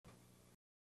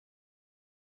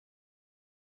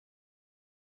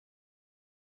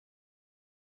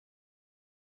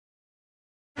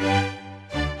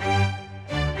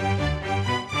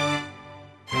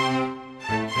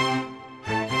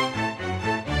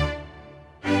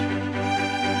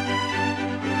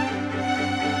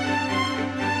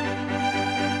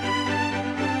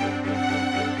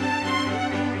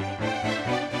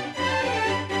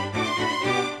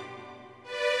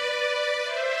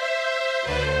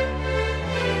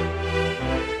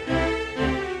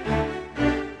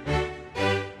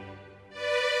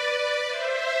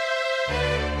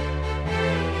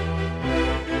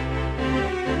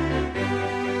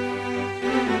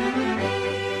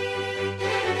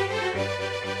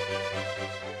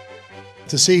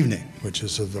this evening, which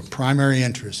is of the primary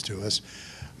interest to us,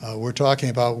 we're talking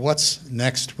about what's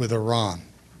next with Iran,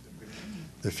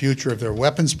 the future of their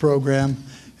weapons program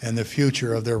and the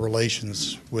future of their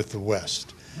relations with the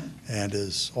West. And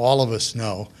as all of us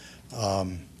know,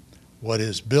 what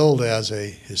is billed as a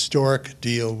historic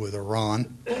deal with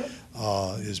Iran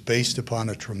is based upon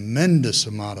a tremendous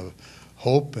amount of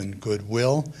hope and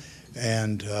goodwill,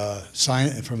 and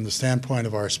from the standpoint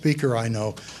of our speaker, I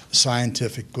know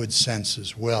scientific good sense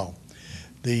as well.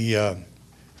 The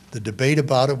debate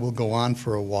about it will go on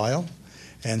for a while,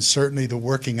 and certainly the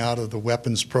working out of the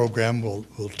weapons program will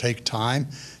take time,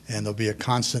 and there'll be a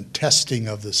constant testing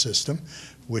of the system,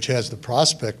 which has the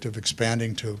prospect of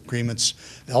expanding to agreements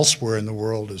elsewhere in the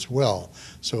world as well.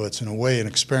 So it's in a way an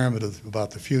experiment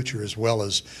about the future as well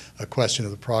as a question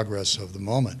of the progress of the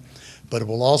moment. But it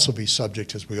will also be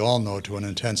subject, as we all know, to an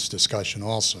intense discussion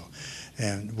also.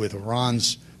 And with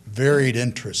Iran's varied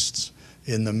interests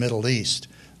in the Middle East,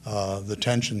 the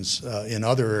tensions in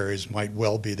other areas might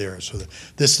well be there. So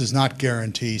this does not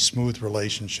guarantee smooth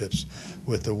relationships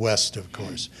with the West, of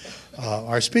course.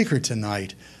 Our speaker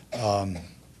tonight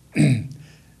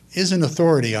is an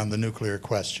authority on the nuclear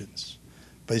questions,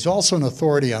 but he's also an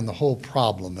authority on the whole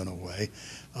problem in a way.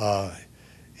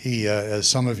 He, as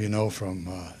some of you know from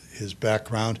his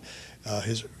background,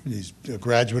 he's a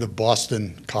graduate of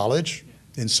Boston College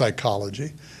in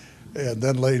psychology, and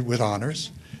then laid with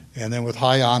honors, and then with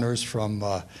high honors from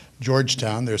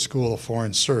Georgetown, their School of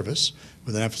Foreign Service,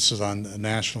 with an emphasis on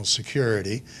national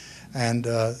security, and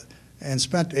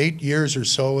spent 8 years or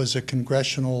so as a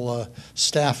congressional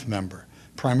staff member,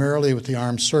 primarily with the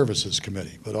Armed Services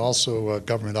Committee, but also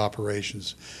government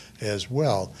operations as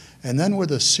well. And then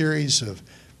with a series of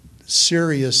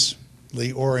seriously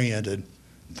oriented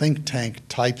think tank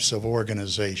types of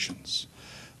organizations.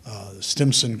 The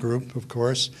Stimson Group, of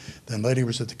course, then later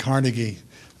was at the Carnegie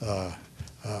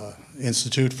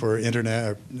Institute for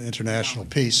International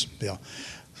Peace. Yeah,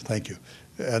 thank you.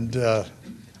 And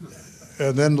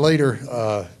then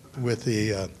later with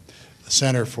the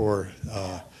Center for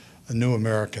a New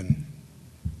American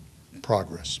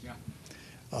Progress.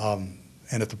 And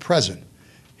at the present,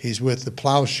 he's with the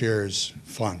Ploughshares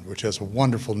Fund, which has a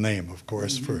wonderful name, of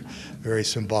course, for very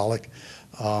symbolic.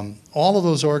 All of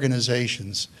those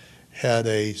organizations had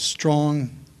a strong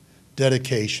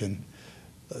dedication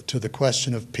to the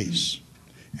question of peace,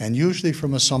 and usually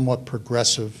from a somewhat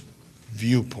progressive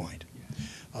viewpoint.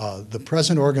 The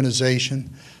present organization,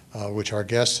 which our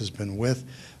guest has been with,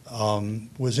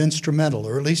 was instrumental,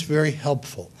 or at least very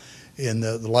helpful, in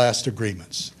the last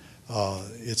agreements.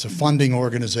 It's a funding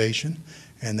organization,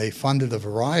 and they funded a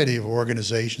variety of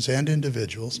organizations and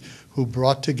individuals who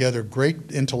brought together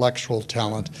great intellectual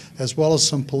talent as well as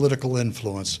some political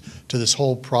influence to this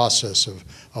whole process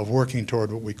of working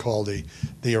toward what we call the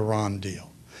Iran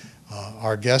deal.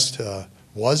 Our guest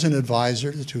was an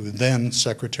advisor to then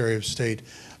Secretary of State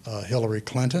Hillary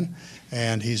Clinton,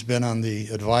 and he's been on the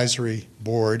advisory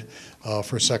board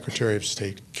for Secretary of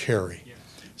State Kerry.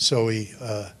 So he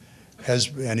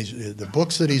the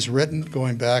books that he's written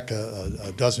going back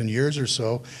a dozen years or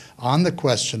so on the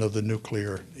question of the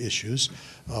nuclear issues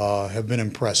have been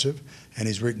impressive, and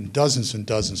he's written dozens and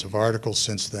dozens of articles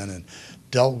since then and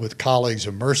dealt with colleagues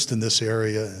immersed in this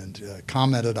area and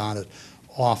commented on it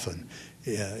often.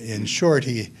 In short,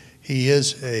 he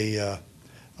is a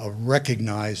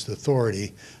recognized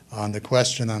authority on the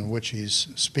question on which he's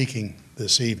speaking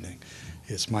this evening.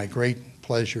 It's my great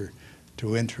pleasure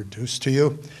to introduce to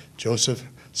you Joseph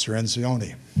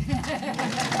Cirincione. Nailed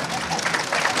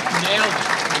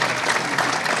it.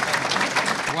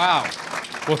 Wow.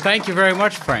 Well, thank you very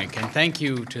much, Frank, and thank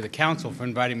you to the council for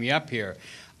inviting me up here.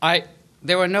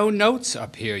 There were no notes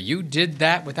up here. You did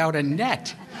that without a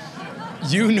net.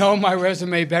 You know my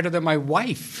resume better than my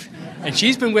wife, and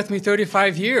she's been with me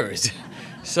 35 years.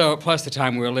 So, plus the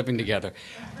time we were living together.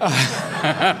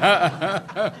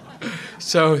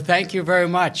 So thank you very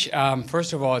much.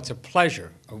 First of all, it's a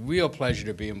pleasure, a real pleasure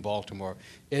to be in Baltimore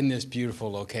in this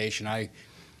beautiful location. I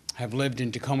have lived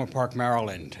in Tacoma Park,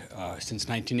 Maryland since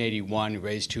 1981,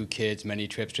 raised 2 kids, many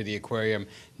trips to the aquarium,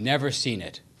 never seen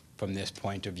it from this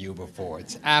point of view before.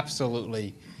 It's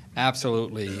absolutely,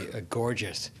 absolutely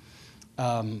gorgeous.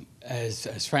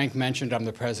 As Frank mentioned, I'm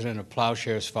the president of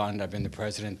Ploughshares Fund. I've been the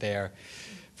president there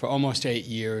for almost 8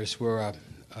 years. We're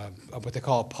what they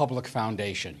call a public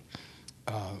foundation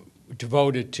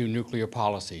devoted to nuclear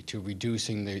policy, to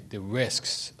reducing the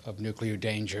risks of nuclear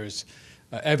dangers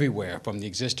everywhere, from the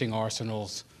existing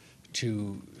arsenals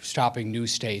to stopping new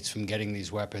states from getting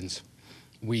these weapons.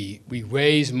 We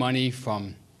raise money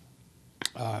from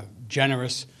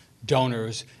generous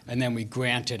donors, and then we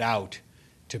grant it out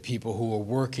to people who are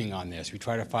working on this. We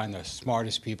try to find the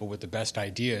smartest people with the best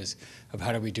ideas of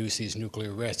how to reduce these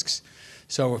nuclear risks.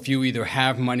 So if you either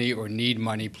have money or need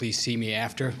money, please see me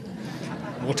after.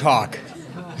 We'll talk.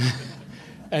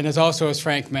 And as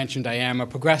Frank mentioned, I am a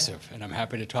progressive, and I'm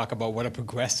happy to talk about what a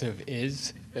progressive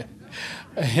is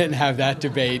and have that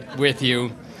debate with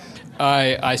you.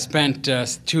 I spent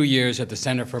 2 years at the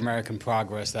Center for American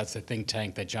Progress. That's the think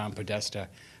tank that John Podesta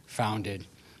founded.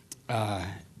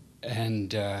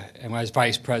 And I was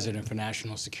vice president for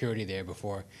national security there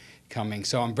before coming.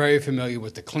 So I'm very familiar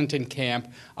with the Clinton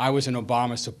camp. I was an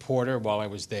Obama supporter while I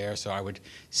was there, so I would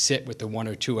sit with the one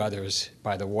or two others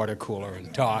by the water cooler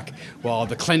and talk while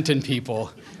the Clinton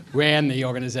people ran the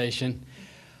organization.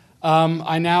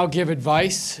 I now give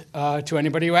advice to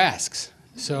anybody who asks.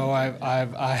 So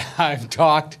I've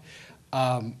talked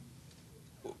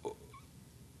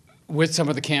with some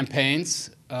of the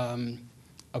campaigns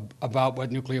about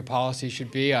what nuclear policy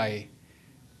should be. I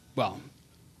was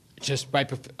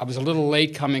a little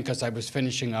late coming because I was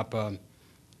finishing up a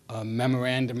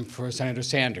memorandum for Senator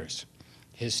Sanders.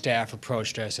 His staff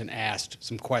approached us and asked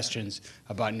some questions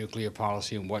about nuclear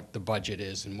policy and what the budget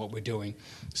is and what we're doing.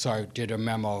 So I did a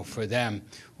memo for them.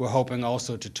 We're hoping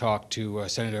also to talk to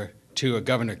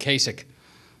Governor Kasich,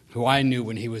 who I knew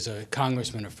when he was a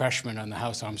congressman, a freshman on the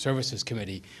House Armed Services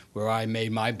Committee, where I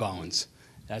made my bones.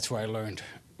 That's where I learned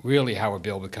really how a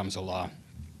bill becomes a law.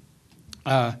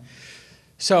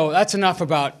 So that's enough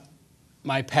about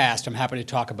my past. I'm happy to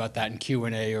talk about that in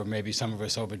Q&A or maybe some of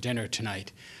us over dinner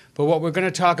tonight. But what we're going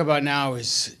to talk about now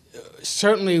is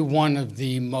certainly one of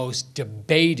the most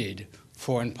debated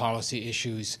foreign policy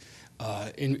issues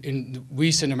in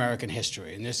recent American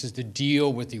history, and this is the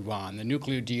deal with Iran, the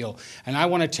nuclear deal. And I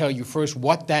want to tell you first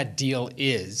what that deal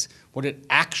is, what it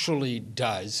actually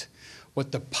does,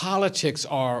 what the politics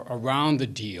are around the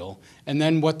deal, and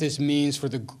then what this means for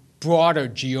the broader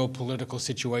geopolitical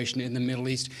situation in the Middle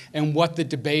East, and what the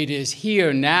debate is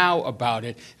here now about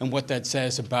it, and what that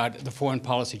says about the foreign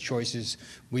policy choices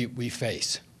we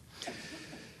face.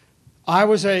 I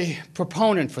was a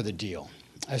proponent for the deal.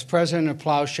 As president of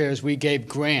Ploughshares, we gave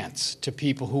grants to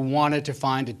people who wanted to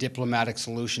find a diplomatic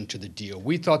solution to the deal.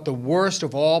 We thought the worst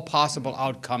of all possible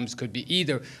outcomes could be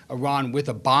either Iran with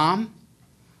a bomb,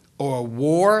 or a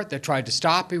war that tried to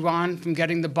stop Iran from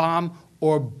getting the bomb,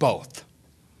 or both.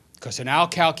 Because in our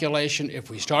calculation, if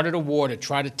we started a war to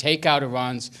try to take out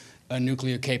Iran's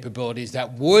nuclear capabilities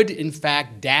that would, in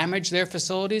fact, damage their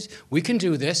facilities, we can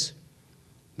do this.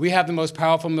 We have the most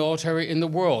powerful military in the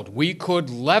world. We could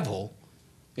level,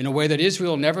 in a way that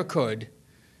Israel never could,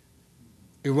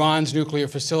 Iran's nuclear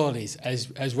facilities.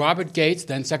 As Robert Gates,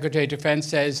 then Secretary of Defense,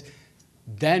 says,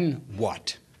 then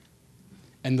what?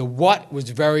 And the what was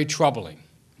very troubling.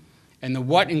 And the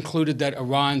what included that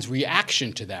Iran's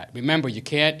reaction to that. Remember, you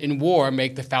can't, in war,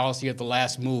 make the fallacy of the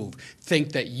last move.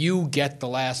 Think that you get the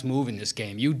last move in this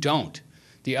game. You don't.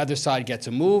 The other side gets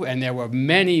a move, and there were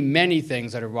many, many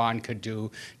things that Iran could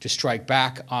do to strike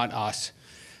back on us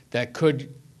that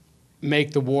could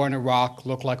make the war in Iraq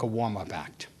look like a warm-up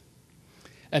act.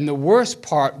 And the worst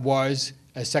part was,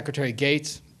 as Secretary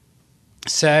Gates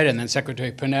said, and then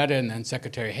Secretary Panetta, and then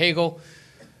Secretary Hagel,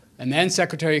 and then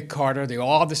Secretary Carter, they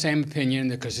all have the same opinion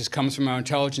because this comes from our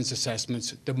intelligence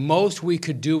assessments. The most we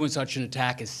could do in such an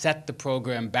attack is set the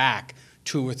program back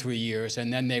 2 or 3 years,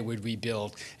 and then they would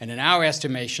rebuild. And in our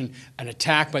estimation, an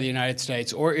attack by the United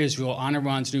States or Israel on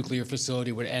Iran's nuclear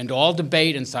facility would end all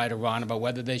debate inside Iran about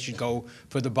whether they should go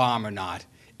for the bomb or not.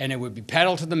 And it would be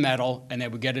pedal to the metal, and they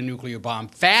would get a nuclear bomb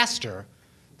faster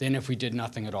than if we did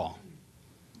nothing at all.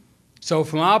 So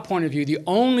from our point of view, the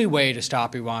only way to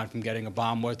stop Iran from getting a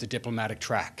bomb was the diplomatic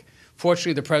track.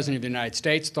 Fortunately, the President of the United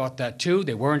States thought that too.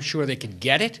 They weren't sure they could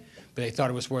get it, but they thought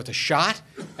it was worth a shot.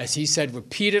 As he said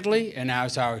repeatedly, and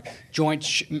as our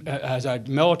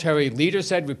military leader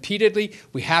said repeatedly,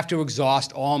 we have to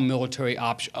exhaust all non-military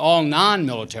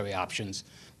options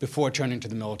before turning to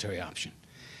the military option.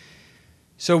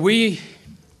 So we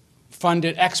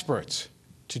funded experts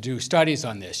to do studies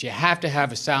on this. You have to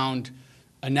have a sound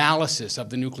analysis of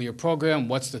the nuclear program.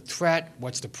 What's the threat?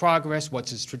 What's the progress?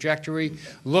 What's its trajectory?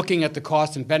 Looking at the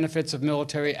costs and benefits of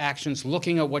military actions,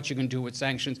 looking at what you can do with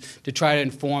sanctions to try to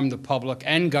inform the public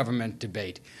and government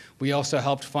debate. We also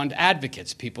helped fund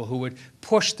advocates, people who would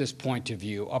push this point of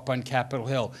view up on Capitol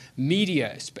Hill,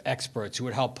 media experts who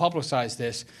would help publicize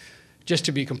this. Just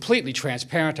to be completely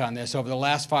transparent on this, over the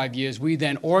last 5 years, we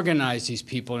then organized these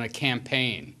people in a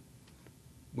campaign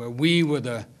where we were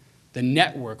the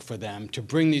network for them to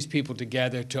bring these people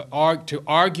together, to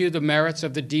argue the merits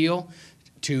of the deal,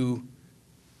 to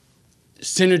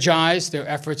synergize their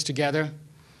efforts together,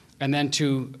 and then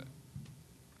to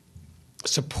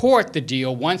support the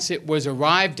deal once it was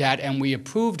arrived at and we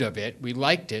approved of it, we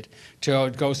liked it,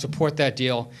 to go support that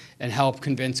deal and help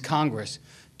convince Congress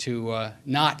to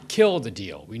not kill the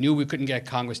deal. We knew we couldn't get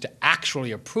Congress to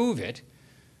actually approve it,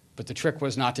 but the trick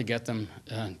was not to get them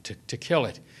to kill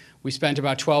it. We spent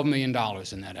about $12 million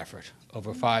in that effort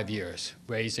over 5 years,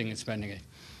 raising and spending it.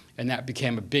 And that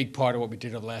became a big part of what we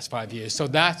did over the last 5 years. So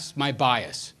that's my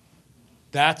bias.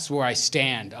 That's where I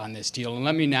stand on this deal. And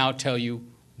let me now tell you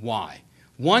why.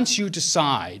 Once you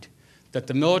decide that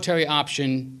the military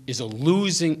option is a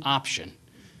losing option,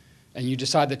 and you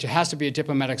decide that there has to be a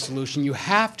diplomatic solution, you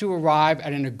have to arrive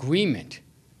at an agreement.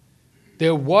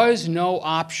 There was no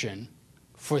option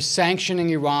for sanctioning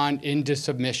Iran into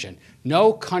submission.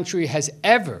 No country has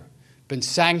ever been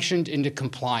sanctioned into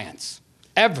compliance,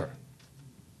 ever.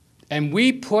 And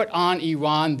we put on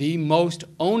Iran the most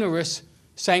onerous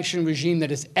sanction regime that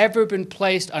has ever been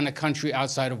placed on a country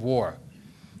outside of war.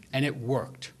 And it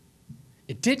worked.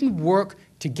 It didn't work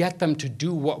to get them to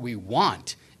do what we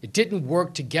want. It didn't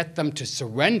work to get them to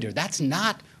surrender. That's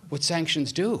not what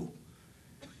sanctions do.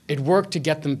 It worked to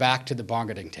get them back to the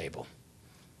bargaining table.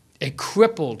 It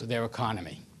crippled their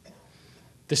economy.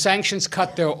 The sanctions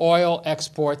cut their oil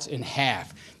exports in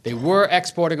half. They were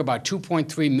exporting about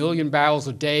 2.3 million barrels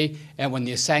a day, and when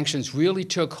the sanctions really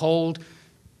took hold,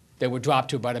 they were dropped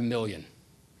to about 1 million.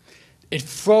 It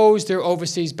froze their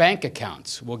overseas bank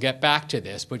accounts. We'll get back to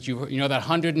this, but you know that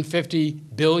 150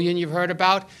 billion you've heard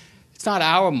about? It's not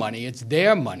our money, it's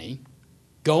their money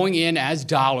going in as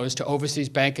dollars to overseas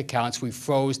bank accounts. We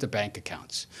froze the bank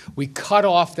accounts. We cut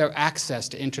off their access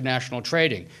to international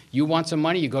trading. You want some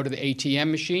money, you go to the ATM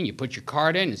machine, you put your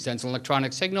card in, it sends an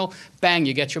electronic signal, bang,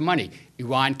 you get your money.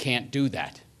 Iran can't do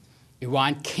that.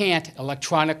 Iran can't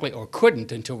electronically, or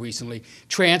couldn't until recently,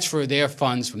 transfer their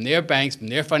funds from their banks, from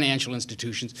their financial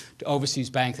institutions to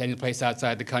overseas banks, any place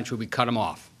outside the country. We cut them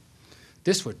off.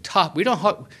 This was tough.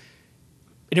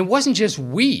 And it wasn't just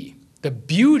we. The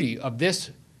beauty of this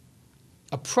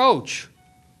approach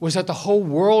was that the whole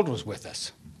world was with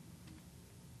us.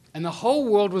 And the whole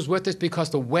world was with us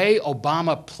because the way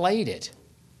Obama played it.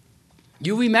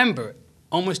 You remember,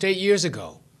 almost 8 years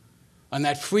ago, on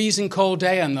that freezing cold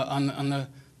day on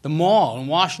the mall in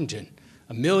Washington,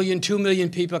 1 million, 2 million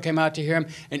people came out to hear him.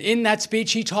 And in that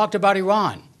speech, he talked about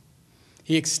Iran.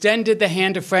 He extended the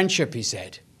hand of friendship, he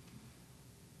said.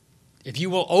 If you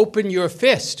will open your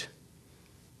fist,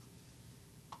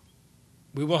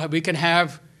 we can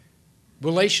have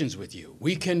relations with you.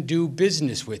 We can do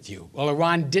business with you. Well,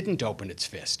 Iran didn't open its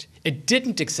fist. It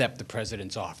didn't accept the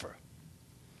president's offer.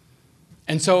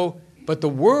 And so, but the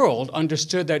world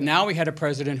understood that now we had a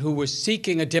president who was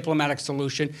seeking a diplomatic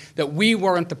solution, that we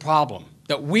weren't the problem,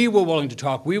 that we were willing to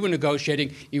talk, we were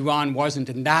negotiating, Iran wasn't,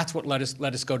 and that's what let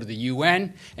us go to the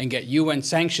UN and get UN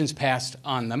sanctions passed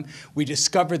on them. We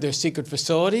discovered their secret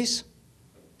facilities.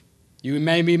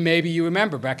 Maybe you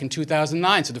remember back in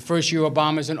 2009, so the first year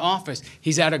Obama's in office,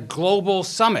 he's at a global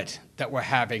summit that we're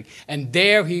having, and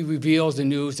there he reveals the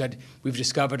news that we've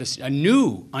discovered a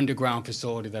new underground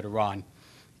facility that Iran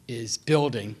is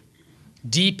building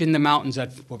deep in the mountains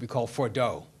at what we call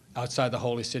Fordow, outside the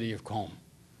holy city of Qom.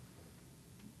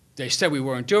 They said we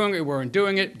weren't doing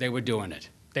it, they were doing it.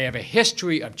 They have a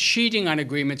history of cheating on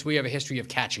agreements, we have a history of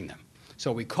catching them.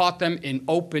 So we caught them in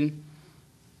open,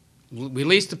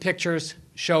 released the pictures,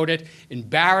 showed it,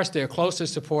 embarrassed their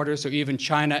closest supporters, so even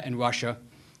China and Russia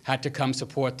had to come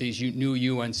support these new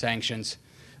UN sanctions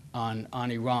on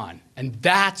Iran. And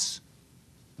that's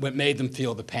what made them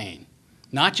feel the pain.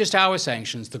 Not just our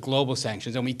sanctions, the global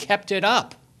sanctions, and we kept it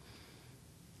up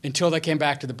until they came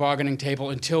back to the bargaining table,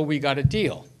 until we got a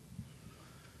deal.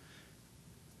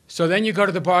 So then you go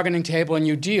to the bargaining table and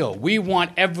you deal. We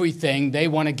want everything, they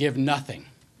want to give nothing.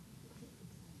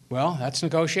 Well, that's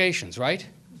negotiations, right?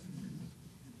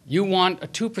 You want a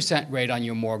 2% rate on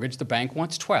your mortgage, the bank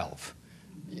wants 12.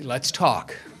 Let's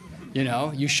talk. You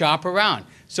know, you shop around.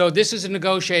 So this is a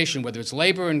negotiation, whether it's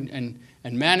labor and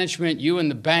management, you and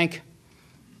the bank.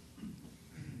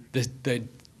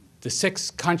 The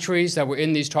 6 countries that were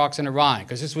in these talks in Iran,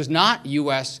 because this was not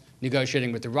U.S.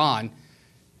 negotiating with Iran.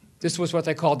 This was what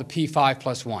they called the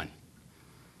P5+1.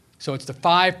 So it's the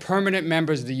 5 permanent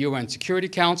members of the UN Security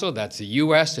Council. That's the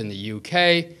U.S. and the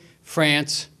U.K.,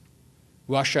 France,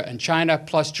 Russia, and China,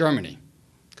 plus Germany,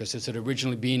 because this had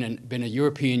originally been a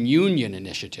European Union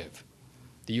initiative.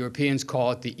 The Europeans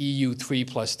call it the EU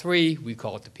 3+3. We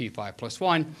call it the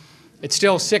P5+1. It's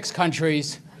still 6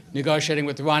 countries negotiating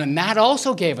with Iran, and that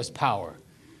also gave us power.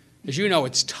 As you know,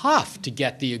 it's tough to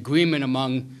get the agreement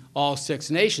among all 6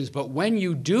 nations, but when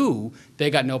you do, they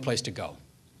got no place to go.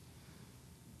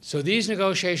 So these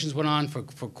negotiations went on for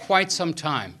quite some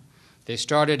time. They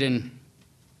started in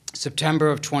September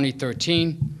of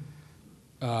 2013,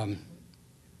 and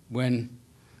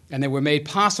they were made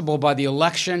possible by the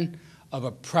election of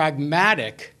a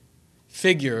pragmatic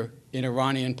figure in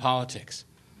Iranian politics.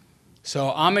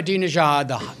 So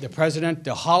Ahmadinejad, the president,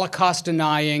 the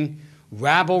Holocaust-denying,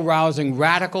 rabble-rousing,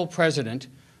 radical president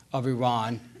of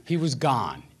Iran, he was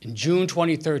gone. In June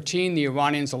 2013, the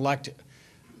Iranians elected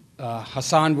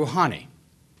Hassan Rouhani.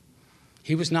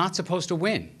 He was not supposed to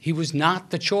win. He was not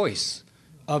the choice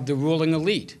of the ruling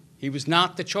elite. He was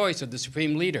not the choice of the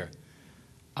supreme leader,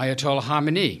 Ayatollah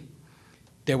Khamenei.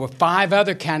 There were 5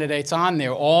 other candidates on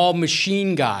there, all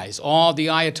machine guys, all the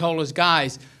Ayatollah's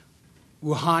guys.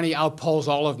 Rouhani outpolls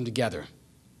all of them together.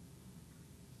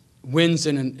 Wins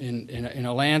in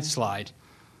a landslide.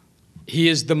 He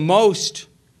is the most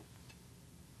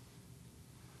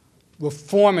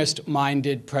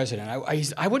reformist-minded president.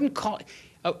 I wouldn't call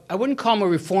him a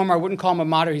reformer. I wouldn't call him a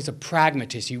moderate. He's a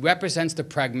pragmatist. He represents the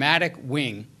pragmatic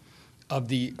wing of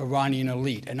the Iranian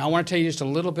elite. And I want to tell you just a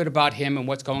little bit about him and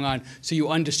what's going on so you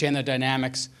understand the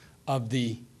dynamics of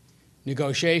the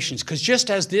negotiations. Because just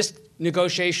as this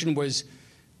negotiation was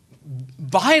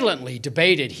violently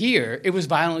debated here, it was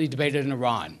violently debated in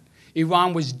Iran.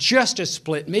 Iran was just as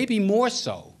split, maybe more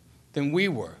so than we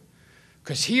were.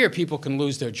 Because here people can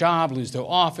lose their job, lose their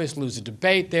office, lose a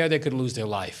debate. There they could lose their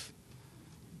life.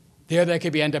 There they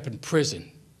could end up in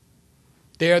prison.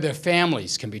 There their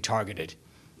families can be targeted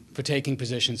for taking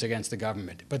positions against the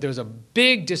government. But there was a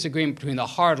big disagreement between the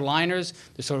hardliners,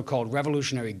 the so-called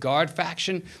Revolutionary Guard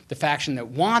faction, the faction that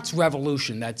wants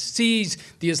revolution, that sees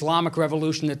the Islamic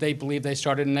revolution that they believe they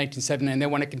started in 1979, and they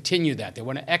want to continue that. They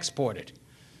want to export it.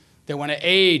 They want to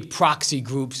aid proxy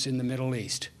groups in the Middle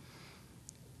East.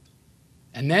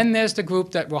 And then there's the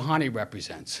group that Rouhani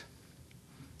represents.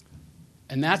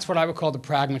 And that's what I would call the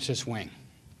pragmatist wing.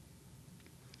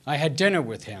 I had dinner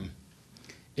with him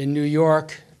in New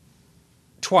York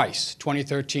twice,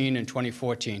 2013 and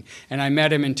 2014. And I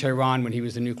met him in Tehran when he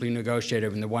was the nuclear negotiator,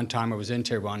 and the one time I was in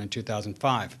Tehran in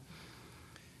 2005.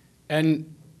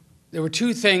 And there were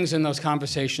 2 things in those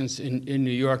conversations in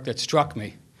New York that struck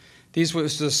me. This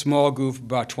was a small group,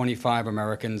 about 25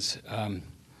 Americans,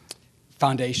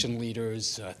 foundation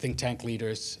leaders, think tank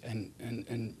leaders, and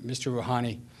Mr.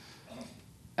 Rouhani.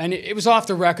 And it was off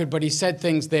the record, but he said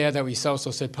things there that he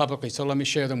also said publicly, so let me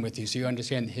share them with you so you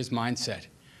understand his mindset.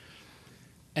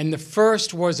 And the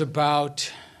first was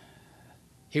about,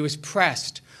 he was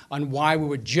pressed on why we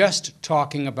were just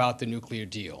talking about the nuclear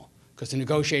deal, because the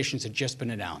negotiations had just been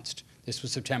announced. This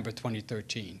was September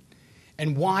 2013.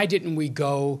 And why didn't we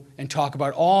go and talk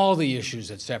about all the issues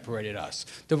that separated us?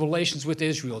 The relations with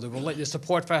Israel, the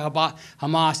support for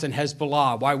Hamas and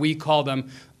Hezbollah, why we call them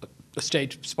a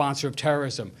state sponsor of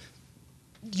terrorism.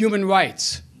 Human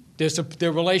rights,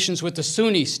 their relations with the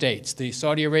Sunni states, the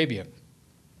Saudi Arabia.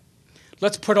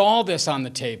 Let's put all this on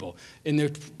the table. In the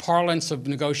parlance of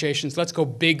negotiations, let's go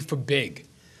big for big.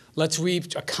 Let's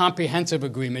reach a comprehensive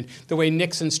agreement the way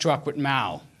Nixon struck with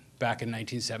Mao back in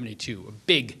 1972, a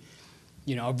big,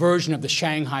 a version of the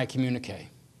Shanghai Communique.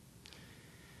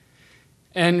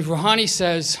 And Rouhani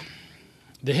says,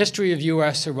 the history of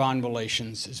U.S.-Iran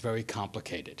relations is very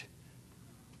complicated.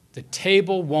 The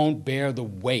table won't bear the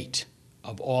weight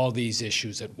of all these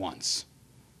issues at once.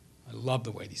 I love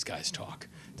the way these guys talk.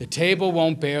 The table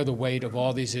won't bear the weight of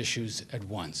all these issues at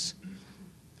once.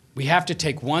 We have to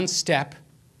take one step,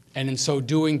 and in so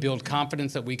doing, build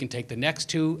confidence that we can take the next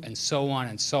 2, and so on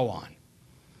and so on.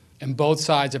 And both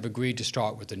sides have agreed to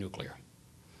start with the nuclear.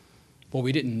 What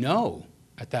we didn't know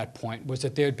at that point was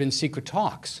that there had been secret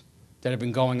talks that had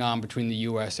been going on between the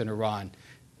U.S. and Iran,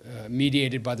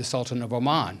 mediated by the Sultan of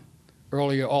Oman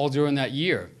earlier, all during that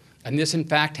year. And this, in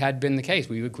fact, had been the case.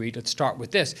 We agreed to start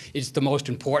with this. It's the most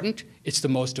important. It's the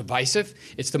most divisive.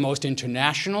 It's the most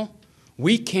international.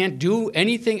 We can't do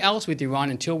anything else with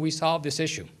Iran until we solve this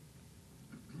issue.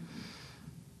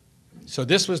 So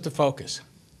this was the focus.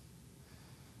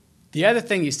 The other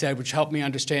thing he said, which helped me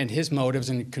understand his motives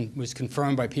and was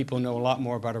confirmed by people who know a lot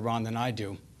more about Iran than I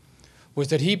do, was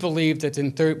that he believed that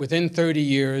within 30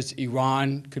 years,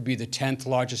 Iran could be the 10th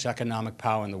largest economic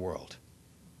power in the world.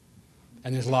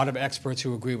 And there's a lot of experts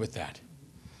who agree with that.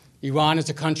 Iran is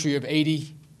a country of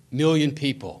 80 million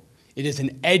people. It is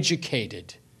an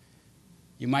educated,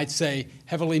 you might say,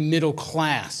 heavily middle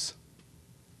class,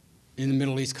 in the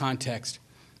Middle East context,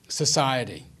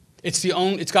 society. It's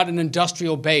got an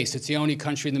industrial base. It's the only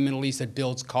country in the Middle East that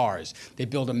builds cars. They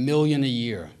build 1 million a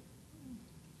year.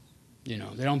 You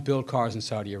know, they don't build cars in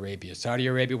Saudi Arabia. Saudi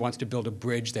Arabia wants to build a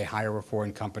bridge, they hire a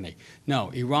foreign company. No,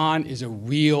 Iran is a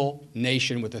real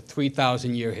nation with a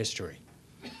 3,000-year history.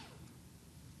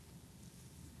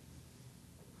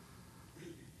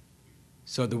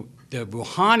 So the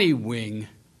Rouhani wing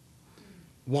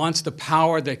wants the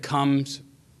power that comes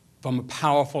from a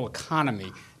powerful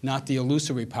economy, not the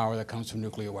illusory power that comes from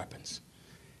nuclear weapons.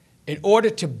 In order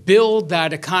to build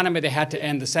that economy, they had to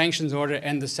end the sanctions. In order to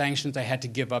end the sanctions, they had to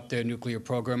give up their nuclear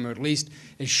program, or at least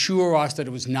assure us that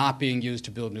it was not being used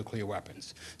to build nuclear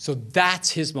weapons. So that's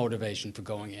his motivation for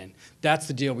going in. That's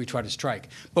the deal we try to strike.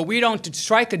 But we don't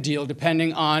strike a deal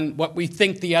depending on what we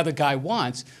think the other guy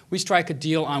wants. We strike a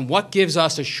deal on what gives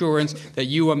us assurance that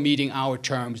you are meeting our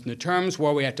terms, and the terms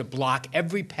where we have to block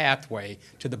every pathway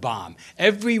to the bomb.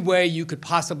 Every way you could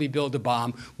possibly build a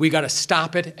bomb, we got to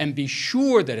stop it and be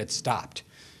sure that it's stopped.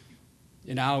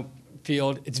 In our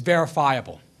field, it's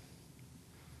verifiable.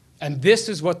 And this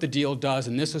is what the deal does,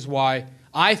 and this is why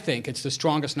I think it's the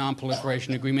strongest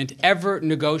non-proliferation agreement ever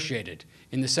negotiated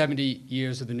in the 70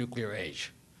 years of the nuclear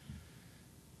age.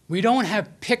 We don't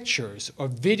have pictures or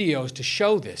videos to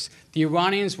show this. The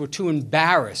Iranians were too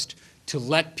embarrassed to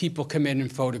let people come in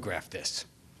and photograph this.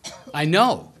 I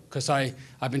know, because I've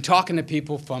been talking to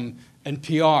people from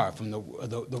NPR, from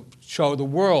the show The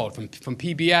World, from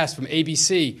PBS, from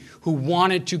ABC, who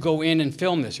wanted to go in and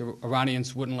film this.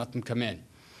 Iranians wouldn't let them come in.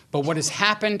 But what has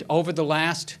happened over the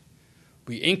last,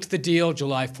 we inked the deal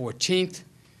July 14th.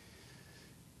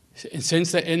 And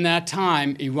since in that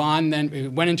time, Iran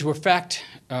then went into effect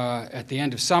at the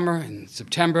end of summer in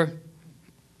September.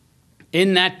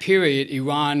 In that period,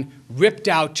 Iran ripped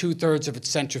out 2/3 of its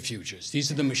centrifuges.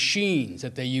 These are the machines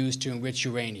that they use to enrich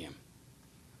uranium.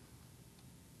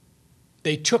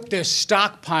 They took their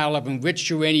stockpile of enriched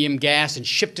uranium gas and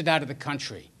shipped it out of the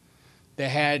country. They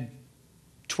had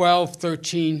 12,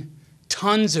 13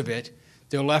 tons of it.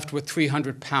 They're left with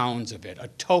 300 pounds of it, a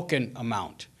token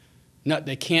amount.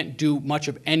 They can't do much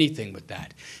of anything with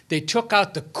that. They took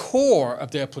out the core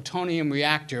of their plutonium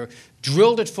reactor,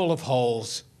 drilled it full of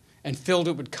holes, and filled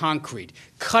it with concrete,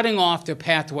 cutting off their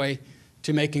pathway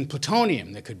to making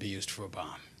plutonium that could be used for a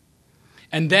bomb.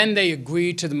 And then they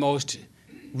agreed to the most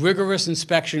rigorous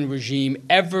inspection regime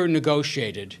ever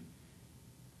negotiated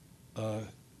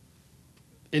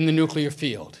in the nuclear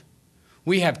field.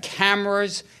 We have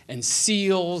cameras and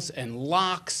seals and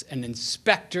locks and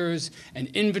inspectors and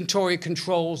inventory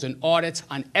controls and audits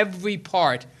on every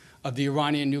part of the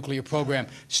Iranian nuclear program,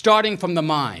 starting from the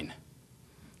mine.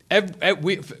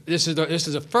 This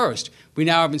is a first. We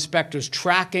now have inspectors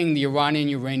tracking the Iranian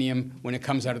uranium when it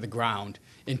comes out of the ground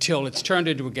until it's turned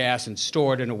into a gas and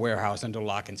stored in a warehouse under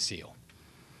lock and seal.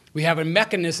 We have a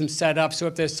mechanism set up so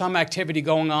if there's some activity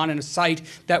going on in a site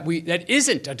that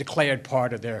isn't a declared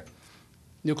part of their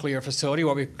nuclear facility,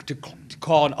 what we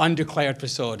call an undeclared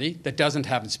facility that doesn't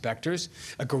have inspectors,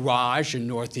 a garage in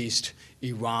northeast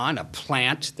Iran, a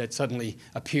plant that suddenly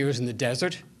appears in the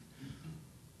desert,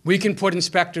 we can put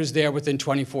inspectors there within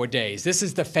 24 days. This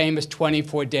is the famous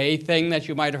 24-day thing that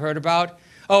you might have heard about.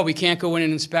 Oh, we can't go in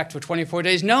and inspect for 24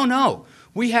 days. No.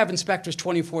 We have inspectors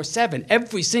 24/7.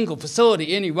 Every single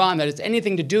facility in Iran that has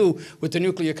anything to do with the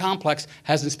nuclear complex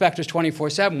has inspectors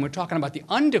 24/7. We're talking about the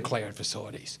undeclared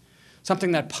facilities,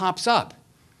 something that pops up.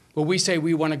 Well, we say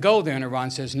we want to go there, and Iran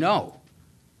says no.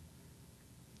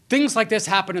 Things like this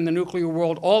happen in the nuclear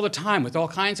world all the time with all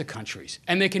kinds of countries,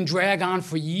 and they can drag on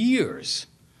for years.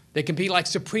 They can be like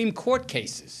Supreme Court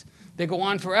cases. They go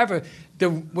on forever.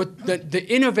 The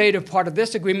innovative part of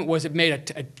this agreement was it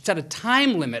made set a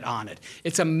time limit on it.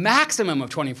 It's a maximum of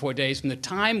 24 days from the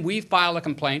time we file a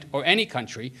complaint, or any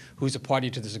country who's a party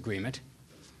to this agreement.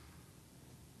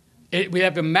 We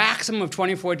have a maximum of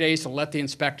 24 days to let the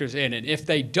inspectors in. And if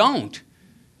they don't,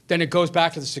 then it goes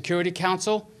back to the Security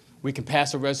Council. We can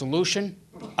pass a resolution,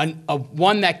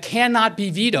 one that cannot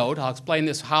be vetoed. I'll explain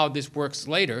how this works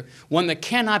later. One that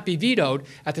cannot be vetoed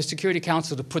at the Security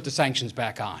Council to put the sanctions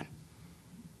back on.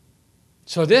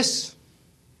 So this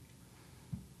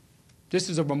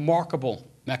is a remarkable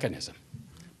mechanism.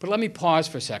 But let me pause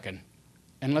for a second,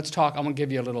 and let's talk. I'm going to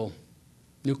give you a little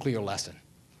nuclear lesson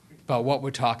about what we're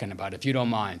talking about, if you don't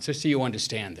mind, just so you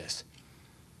understand this.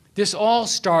 This all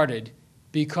started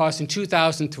because in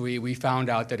 2003, we found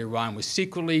out that Iran was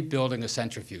secretly building a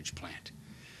centrifuge plant.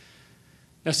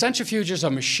 Now, centrifuges are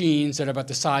machines that are about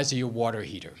the size of your water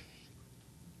heater.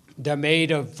 They're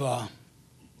made of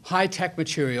high-tech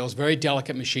materials, very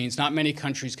delicate machines. Not many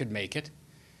countries could make it.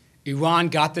 Iran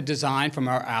got the design from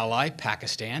our ally,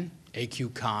 Pakistan, A.Q.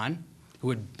 Khan. who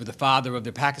was the father of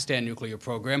the Pakistan nuclear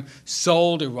program,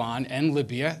 sold Iran and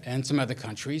Libya and some other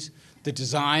countries the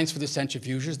designs for the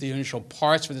centrifuges, the initial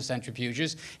parts for the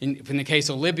centrifuges. In the case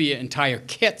of Libya, entire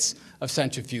kits of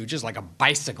centrifuges, like a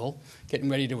bicycle getting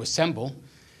ready to assemble.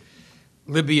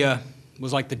 Libya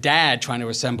was like the dad trying to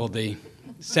assemble the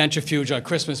centrifuge on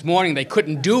Christmas morning. They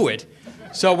couldn't do it.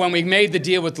 So when we made the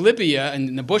deal with Libya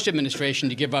and the Bush administration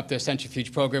to give up their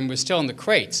centrifuge program, we're still in the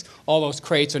crates. All those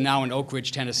crates are now in Oak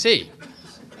Ridge, Tennessee.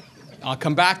 I'll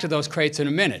come back to those crates in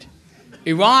a minute.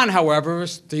 Iran, however,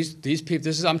 these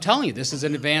people, I'm telling you, this is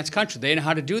an advanced country. They know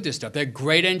how to do this stuff. They're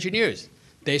great engineers.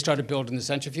 They started building the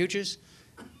centrifuges.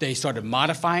 They started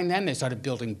modifying them. They started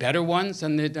building better ones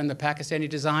than the Pakistani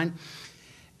design.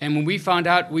 And when we found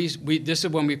out, this is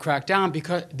when we cracked down,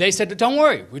 because they said, don't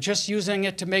worry, we're just using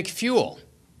it to make fuel.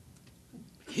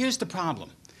 Here's the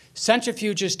problem.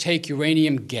 Centrifuges take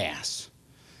uranium gas.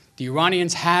 The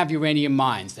Iranians have uranium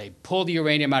mines. They pull the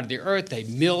uranium out of the earth, they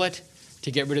mill it to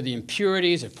get rid of the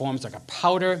impurities. It forms like a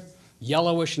powder,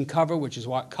 yellowish in color, which is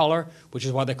why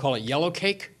they call it yellow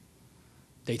cake.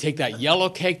 They take that yellow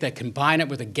cake, they combine it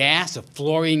with a gas, a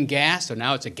fluorine gas, so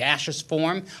now it's a gaseous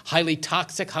form, highly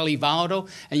toxic, highly volatile,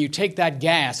 and you take that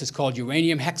gas, it's called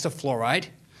uranium hexafluoride.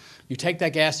 You take that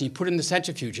gas and you put it in the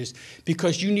centrifuges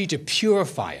because you need to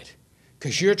purify it,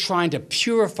 because you're trying to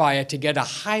purify it to get a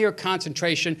higher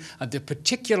concentration of the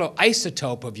particular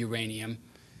isotope of uranium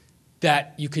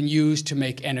that you can use to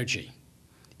make energy,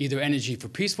 either energy for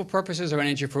peaceful purposes or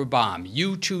energy for a bomb,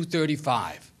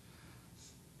 U-235.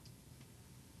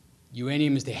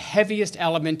 Uranium is the heaviest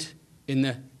element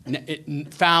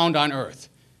found on Earth.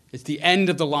 It's the end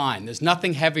of the line. There's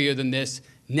nothing heavier than this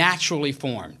naturally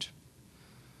formed.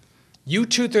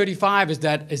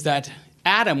 U-235 is that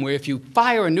atom where if you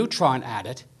fire a neutron at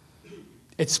it,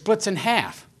 it splits in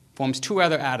half, forms two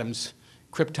other atoms,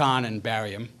 krypton and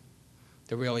barium.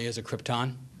 There really is a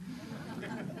krypton.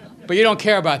 But you don't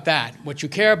care about that. What you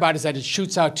care about is that it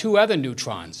shoots out two other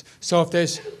neutrons. So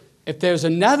if there's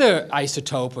another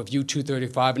isotope of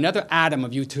U-235, another atom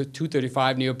of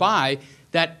U-235 nearby,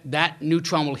 that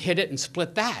neutron will hit it and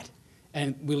split that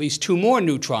and release two more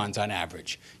neutrons on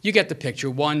average. You get the picture,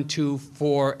 1, 2,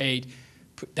 4, 8.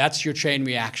 That's your chain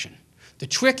reaction. The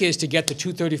trick is to get the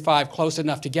 235 close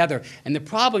enough together, and the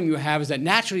problem you have is that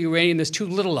natural uranium, there's too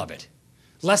little of it.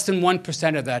 Less than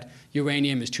 1% of that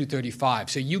uranium is 235.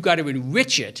 So you got to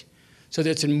enrich it so that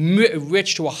it's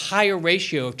enriched to a higher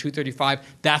ratio of 235.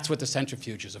 That's what the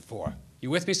centrifuges are for.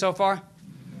 You with me so far?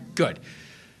 Good.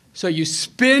 So you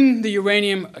spin the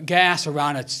uranium gas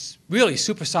around its really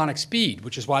supersonic speed,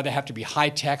 which is why they have to be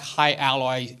high-tech,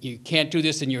 high-alloy. You can't do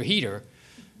this in your heater.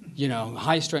 You know,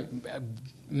 high-strength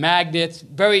magnets,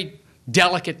 very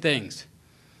delicate things.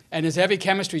 And as every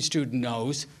chemistry student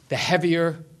knows, the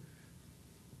heavier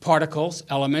particles,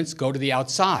 elements, go to the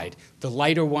outside. The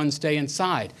lighter ones stay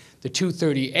inside. The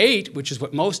 238, which is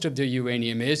what most of the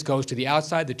uranium is, goes to the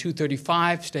outside. The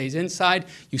 235 stays inside.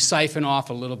 You siphon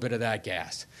off a little bit of that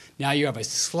gas. Now you have a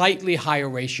slightly higher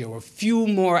ratio, a few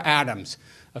more atoms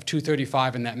of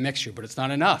 235 in that mixture, but it's not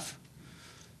enough.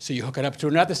 So you hook it up to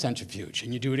another centrifuge,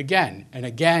 and you do it again, and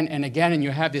again, and again, and you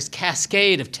have this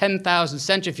cascade of 10,000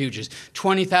 centrifuges,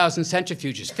 20,000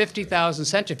 centrifuges, 50,000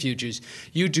 centrifuges.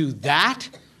 You do that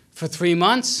for 3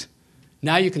 months.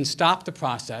 Now you can stop the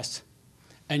process,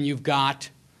 and you've got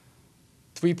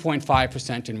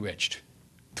 3.5% enriched.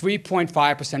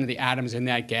 3.5% of the atoms in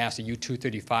that gas are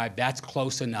U-235. That's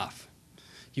close enough.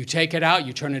 You take it out,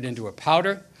 you turn it into a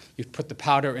powder. You put the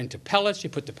powder into pellets. You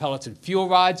put the pellets in fuel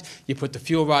rods. You put the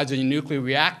fuel rods in your nuclear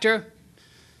reactor.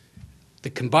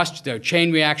 The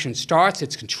chain reaction starts.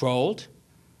 It's controlled.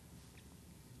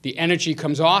 The energy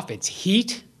comes off. It's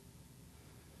heat.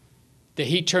 The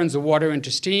heat turns the water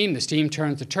into steam. The steam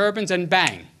turns the turbines, and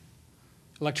bang,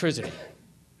 electricity.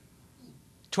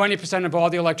 20% of all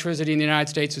the electricity in the United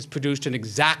States is produced in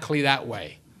exactly that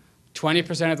way. 20%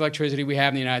 of the electricity we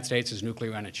have in the United States is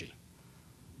nuclear energy.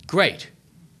 Great.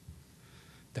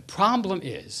 The problem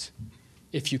is,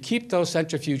 if you keep those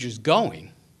centrifuges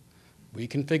going,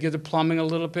 reconfigure the plumbing a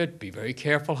little bit, be very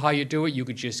careful how you do it, you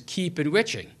could just keep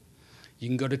enriching. You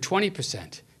can go to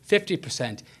 20%,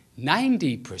 50%,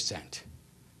 90%.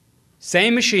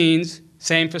 Same machines,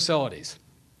 same facilities.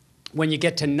 When you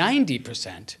get to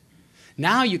 90%,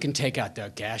 now you can take out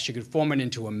that gas, you can form it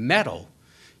into a metal,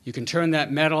 you can turn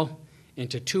that metal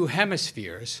into two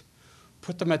hemispheres,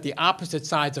 put them at the opposite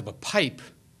sides of a pipe,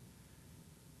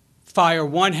 fire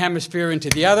one hemisphere into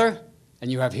the other,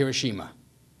 and you have Hiroshima.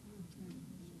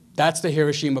 That's the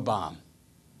Hiroshima bomb.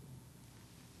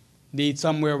 Need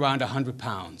somewhere around 100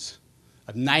 pounds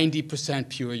of 90%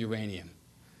 pure uranium,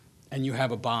 and you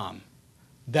have a bomb.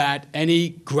 that any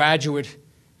graduate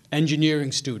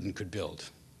engineering student could build.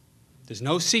 There's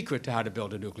no secret to how to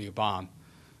build a nuclear bomb.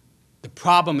 The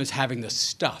problem is having the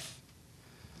stuff.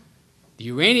 The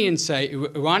Iranians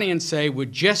say, we're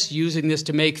just using this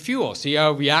to make fuel. See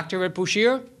our reactor at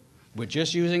Ploughshares? We're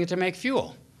just using it to make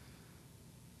fuel.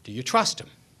 Do you trust them?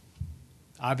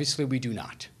 Obviously, we do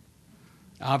not.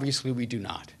 Obviously, we do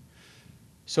not.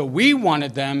 So we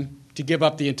wanted them to give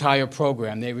up the entire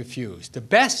program. They refused. The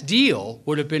best deal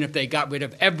would have been if they got rid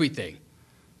of everything.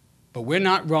 But we're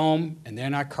not Rome, and they're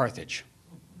not Carthage.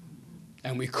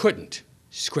 And we couldn't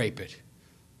scrape it.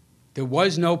 There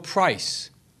was no price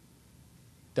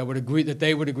that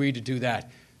they would agree to do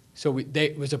that. So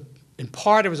in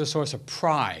part, it was a source of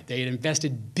pride. They had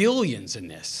invested billions in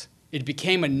this. It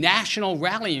became a national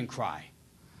rallying cry.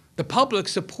 The public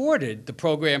supported the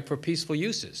program for peaceful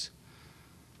uses.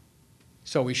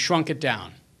 So we shrunk it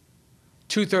down.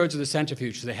 2/3 of the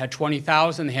centrifuges. They had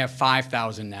 20,000. They have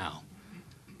 5,000 now.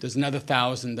 There's another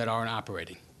 1,000 that aren't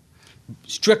operating.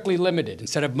 Strictly limited.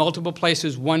 Instead of multiple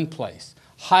places, one place.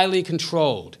 Highly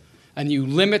controlled. And you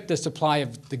limit the supply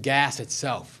of the gas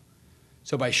itself.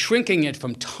 So by shrinking it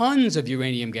from tons of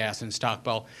uranium gas in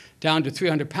stockpile down to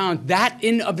 300 pounds, that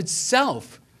in of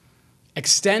itself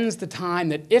extends the time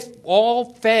that if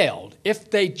all failed, if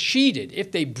they cheated,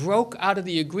 if they broke out of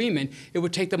the agreement, it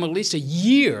would take them at least a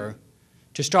year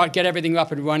to get everything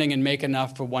up and running and make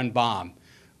enough for one bomb.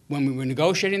 When we were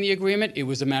negotiating the agreement, it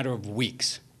was a matter of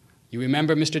weeks. You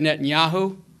remember Mr.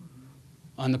 Netanyahu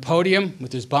on the podium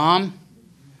with his bomb?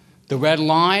 The red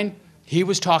line, he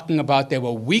was talking about they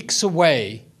were weeks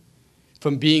away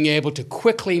from being able to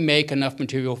quickly make enough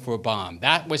material for a bomb.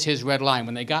 That was his red line.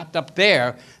 When they got up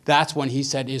there, that's when he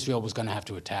said Israel was going to have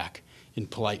to attack, in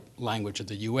polite language of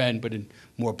the UN, but in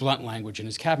more blunt language in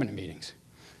his cabinet meetings.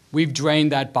 We've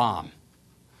drained that bomb.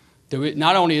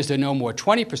 Not only is there no more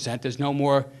 20%, there's no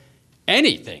more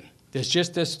anything. There's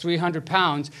just this 300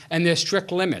 pounds, and there's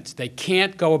strict limits. They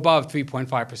can't go above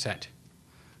 3.5%.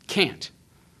 Can't.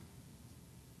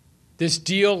 This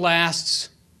deal lasts,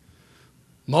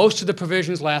 most of the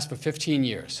provisions last for 15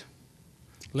 years.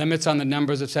 Limits on the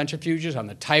numbers of centrifuges, on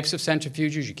the types of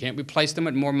centrifuges. You can't replace them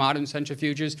with more modern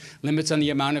centrifuges. Limits on the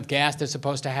amount of gas they're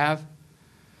supposed to have.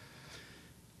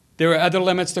 There are other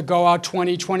limits that go out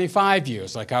 20, 25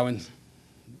 years, like our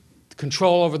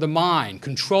control over the mine,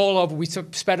 we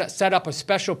set up a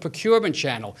special procurement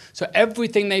channel. So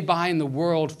everything they buy in the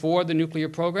world for the nuclear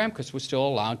program, because we're still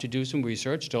allowed to do some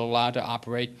research, still allowed to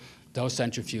operate those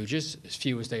centrifuges, as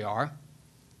few as they are,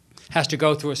 has to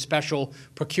go through a special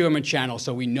procurement channel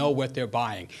so we know what they're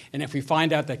buying. And if we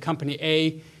find out that Company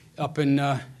A up in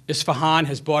Isfahan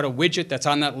has bought a widget that's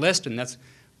on that list, and that's,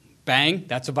 bang,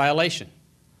 that's a violation.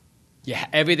 Yeah,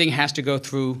 everything has to go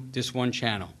through this one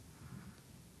channel.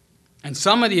 And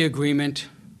some of the agreement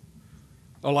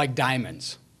are like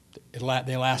diamonds. They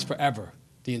last forever.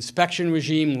 The inspection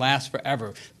regime lasts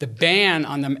forever. The ban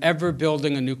on them ever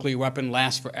building a nuclear weapon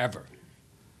lasts forever.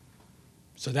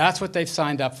 So that's what they've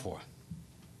signed up for.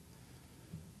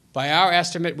 By our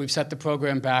estimate, we've set the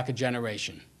program back a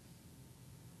generation.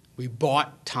 We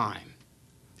bought time.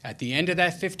 At the end of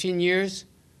that 15 years,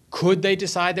 could they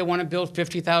decide they want to build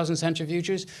 50,000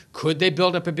 centrifuges? Could they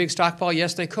build up a big stockpile?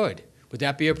 Yes, they could. Would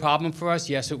that be a problem for us?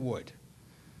 Yes, it would.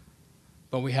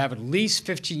 But we have at least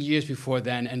 15 years before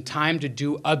then and time to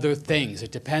do other things.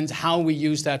 It depends how we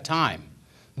use that time.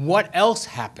 What else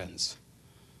happens?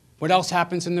 What else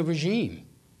happens in the regime?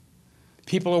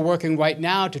 People are working right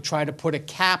now to try to put a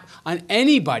cap on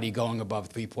anybody going above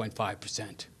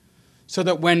 3.5%. So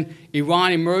that when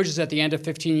Iran emerges at the end of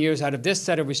 15 years out of this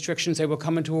set of restrictions, they will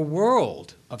come into a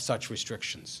world of such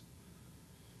restrictions.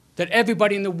 That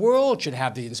everybody in the world should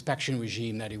have the inspection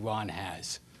regime that Iran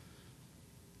has.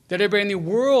 That everybody in the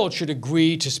world should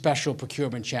agree to special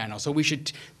procurement channels. So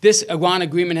this Iran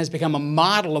agreement has become a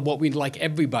model of what we'd like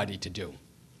everybody to do.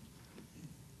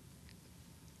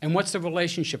 And what's the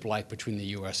relationship like between the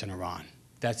US and Iran?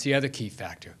 That's the other key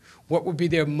factor. What would be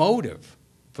their motive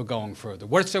for going further?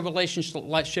 What's their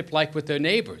relationship like with their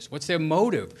neighbors? What's their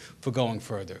motive for going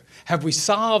further? Have we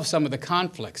solved some of the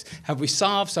conflicts? Have we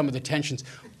solved some of the tensions?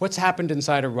 What's happened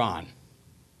inside Iran?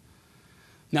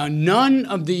 Now, none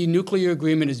of the nuclear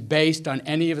agreement is based on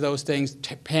any of those things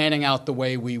panning out the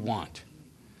way we want.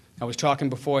 I was talking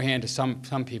beforehand to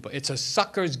some people. It's a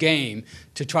sucker's game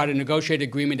to try to negotiate an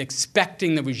agreement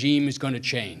expecting the regime is going to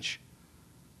change.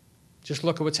 Just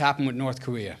look at what's happened with North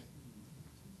Korea.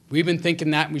 We've been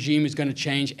thinking that regime is going to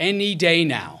change any day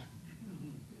now.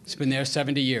 It's been there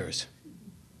 70 years.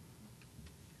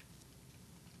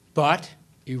 But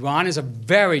Iran is a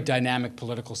very dynamic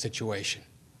political situation.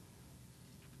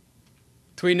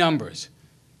 Three numbers.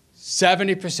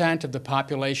 70% of the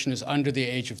population is under the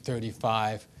age of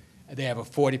 35. They have a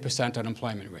 40%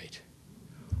 unemployment rate.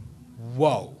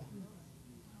 Whoa.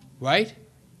 Right?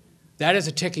 That is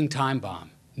a ticking time bomb.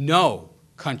 No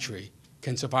country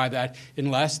can survive that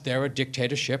unless they're a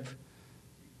dictatorship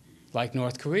like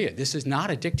North Korea. This is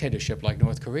not a dictatorship like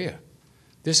North Korea.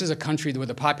 This is a country where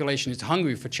the population is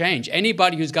hungry for change.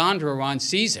 Anybody who's gone to Iran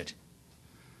sees it.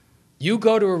 You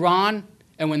go to Iran,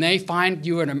 and when they find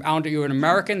you're an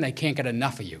American, they can't get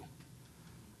enough of you.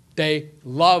 They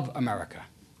love America.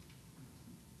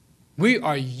 We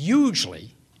are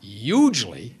hugely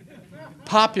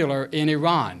popular in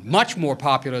Iran, much more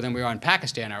popular than we are in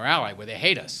Pakistan, our ally, where they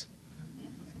hate us.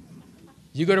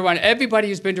 You go to Iran, everybody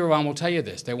who's been to Iran will tell you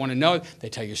this. They want to know, they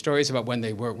tell you stories about when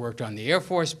they worked on the Air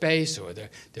Force Base, or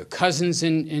their cousins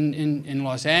in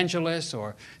Los Angeles,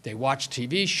 or they watch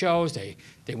TV shows. They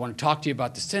want to talk to you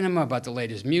about the cinema, about the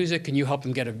latest music. Can you help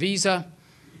them get a visa?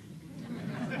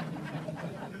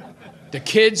 The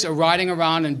kids are riding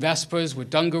around in Vespas with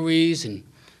dungarees and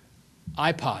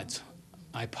iPods,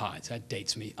 that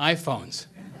dates me, iPhones.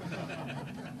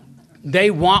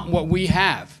 They want what we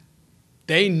have.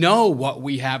 They know what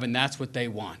we have, and that's what they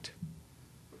want.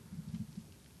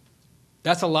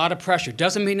 That's a lot of pressure.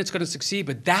 Doesn't mean it's going to succeed,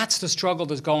 but that's the struggle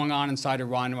that's going on inside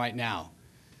Iran right now.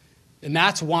 And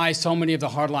that's why so many of the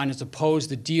hardliners opposed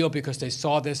the deal, because they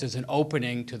saw this as an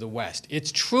opening to the West.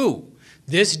 It's true.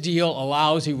 This deal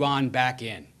allows Iran back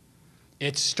in.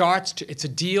 It's a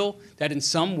deal that in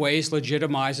some ways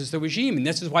legitimizes the regime, and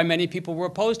this is why many people were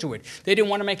opposed to it. They didn't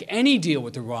want to make any deal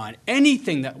with Iran,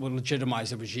 anything that would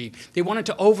legitimize the regime. They wanted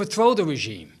to overthrow the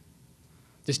regime.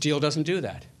 This deal doesn't do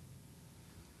that.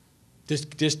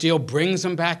 This deal brings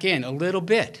them back in a little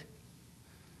bit.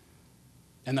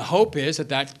 And the hope is that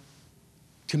that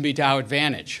can be to our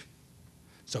advantage.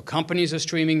 So companies are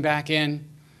streaming back in.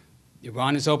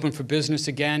 Iran is open for business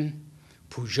again.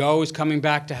 Peugeot is coming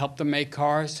back to help them make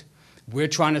cars. We're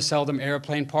trying to sell them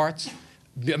airplane parts.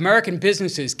 The American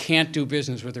businesses can't do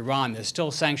business with Iran. There's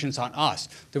still sanctions on us.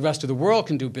 The rest of the world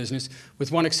can do business,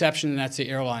 with one exception, and that's the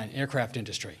aircraft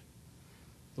industry.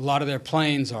 A lot of their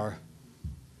planes are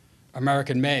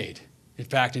American-made. In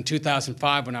fact, in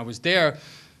 2005, when I was there,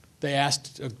 they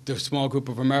asked the small group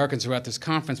of Americans who were at this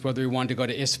conference whether we wanted to go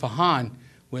to Isfahan,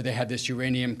 where they had this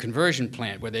uranium conversion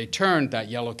plant, where they turned that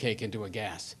yellow cake into a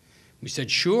gas. We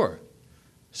said, sure.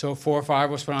 So 4 or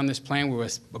 5 of us went on this plane. We were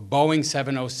a Boeing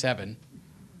 707.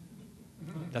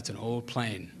 That's an old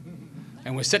plane.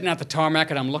 And we're sitting at the tarmac,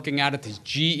 and I'm looking out at these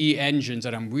GE engines,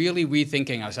 and I'm really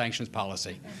rethinking our sanctions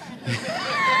policy.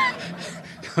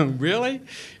 Really?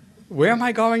 Where am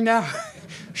I going now?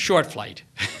 Short flight.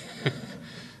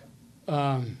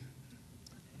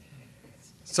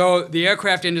 So the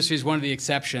aircraft industry is one of the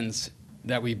exceptions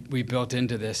that we built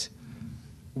into this.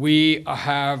 We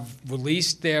have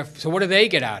released so what do they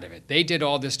get out of it? They did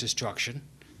all this destruction.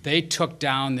 They took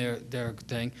down their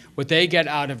thing. What they get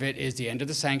out of it is the end of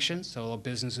the sanctions, so all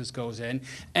businesses goes in,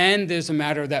 and there's a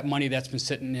matter of that money that's been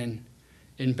sitting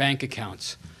in bank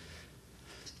accounts.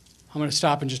 I'm going to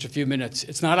stop in just a few minutes.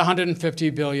 It's not 150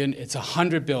 billion, it's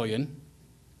 100 billion.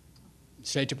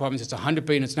 State Department says it's 100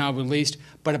 billion, it's now released,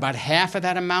 but about half of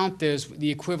that amount, there's the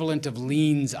equivalent of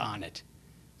liens on it.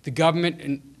 The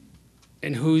government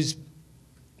in whose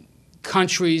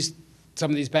countries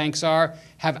some of these banks are,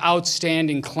 have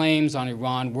outstanding claims on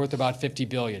Iran worth about 50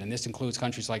 billion, and this includes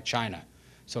countries like China.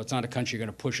 So it's not a country you're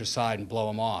going to push aside and blow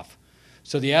them off.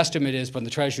 So the estimate is from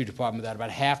the Treasury Department that about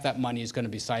half that money is going to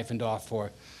be siphoned off to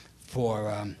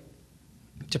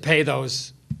pay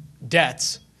those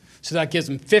debts. So that gives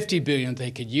them 50 billion they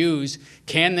could use.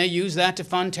 Can they use that to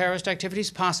fund terrorist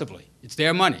activities? Possibly. It's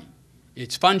their money.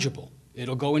 It's fungible.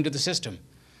 It'll go into the system.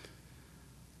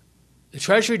 The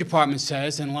Treasury Department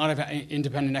says, and a lot of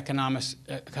independent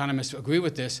economists agree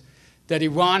with this, that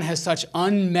Iran has such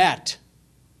unmet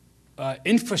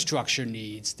infrastructure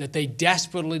needs that they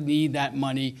desperately need that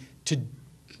money to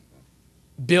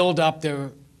build up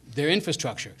their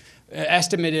infrastructure.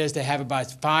 Estimate is they have about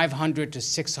 $500 to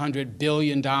 $600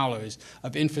 billion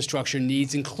of infrastructure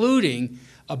needs, including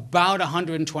about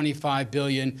 $125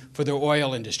 billion for their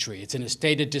oil industry. It's in a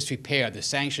state of disrepair. The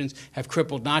sanctions have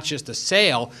crippled not just the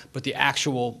sale, but the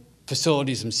actual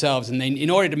facilities themselves. And in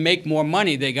order to make more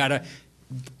money, they got to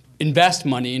invest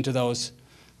money into those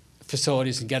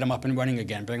facilities and get them up and running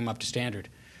again, bring them up to standard.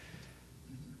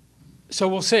 So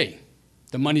we'll see.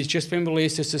 The money's just been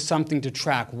released. This is something to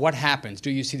track. What happens? Do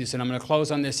you see this? And I'm going to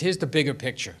close on this. Here's the bigger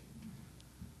picture.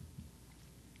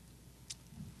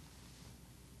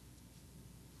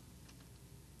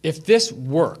 If this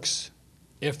works,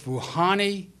 if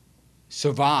Rouhani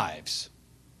survives,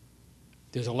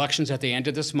 There's elections at the end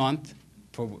of this month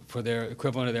for their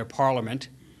equivalent of their parliament.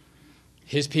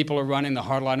 His people are running, the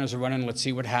hardliners are running, let's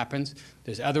see what happens.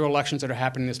 There's other elections that are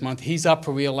happening this month. He's up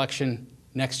for re-election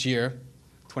next year,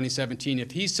 2017.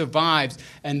 If he survives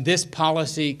and this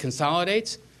policy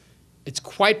consolidates, it's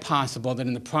quite possible that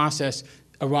in the process,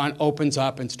 Iran opens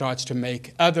up and starts to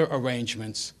make other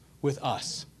arrangements with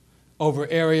us over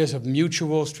areas of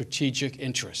mutual strategic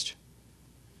interest.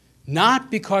 Not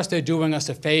because they're doing us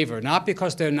a favor, not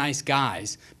because they're nice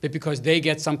guys, but because they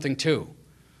get something too.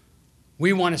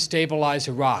 We want to stabilize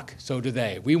Iraq, so do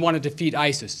they. We want to defeat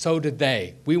ISIS, so did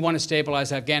they. We want to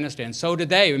stabilize Afghanistan, so did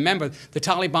they. Remember, the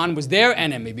Taliban was their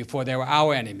enemy before they were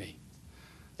our enemy.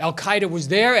 Al-Qaeda was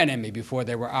their enemy before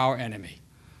they were our enemy.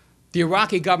 The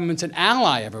Iraqi government's an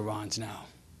ally of Iran's now.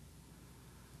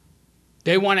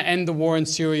 They want to end the war in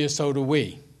Syria, so do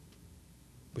we.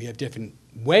 We have different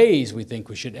ways we think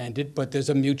we should end it, but there's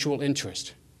a mutual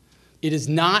interest. It is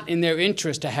not in their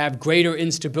interest to have greater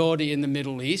instability in the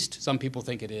Middle East. Some people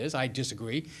think it is. I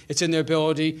disagree. It's in their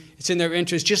ability, it's in their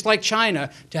interest, just like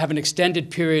China, to have an extended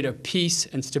period of peace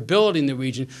and stability in the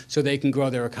region so they can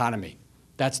grow their economy.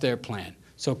 That's their plan.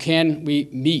 So can we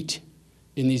meet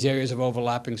in these areas of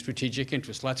overlapping strategic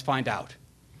interest? Let's find out.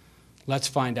 Let's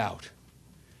find out.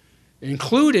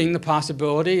 Including the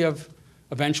possibility of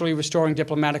eventually restoring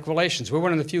diplomatic relations. We're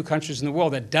one of the few countries in the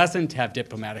world that doesn't have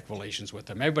diplomatic relations with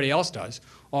them. Everybody else does.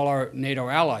 All our NATO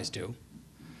allies do.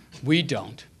 We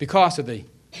don't, because of the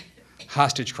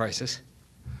hostage crisis.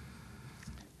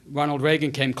 Ronald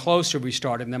Reagan came close to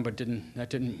restarting them, but that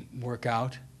didn't work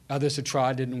out. Others have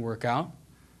tried, didn't work out.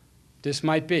 This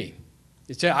might be.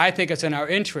 I think it's in our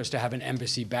interest to have an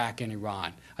embassy back in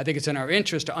Iran. I think it's in our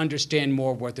interest to understand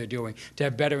more of what they're doing, to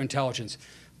have better intelligence.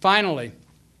 Finally,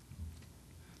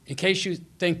 in case you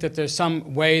think that there's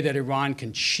some way that Iran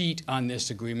can cheat on this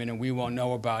agreement and we won't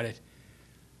know about it,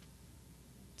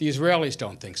 the Israelis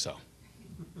don't think so.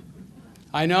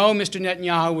 I know Mr.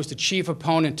 Netanyahu was the chief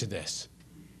opponent to this,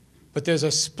 but there's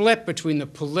a split between the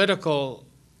political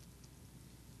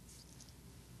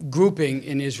grouping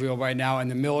in Israel right now and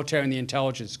the military and the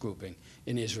intelligence grouping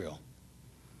in Israel.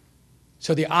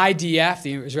 So the IDF,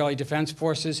 the Israeli Defense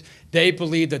Forces, they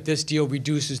believe that this deal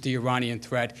reduces the Iranian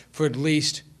threat for at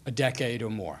least a decade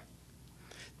or more.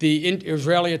 The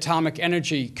Israeli Atomic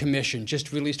Energy Commission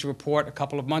just released a report a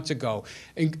couple of months ago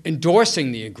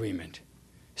endorsing the agreement,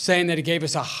 saying that it gave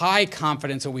us a high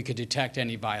confidence that we could detect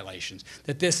any violations,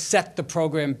 that this set the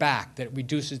program back, that it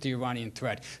reduces the Iranian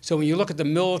threat. So when you look at the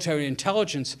military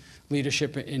intelligence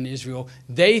leadership in Israel,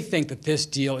 they think that this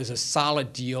deal is a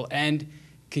solid deal and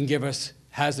can give us,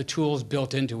 has the tools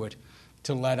built into it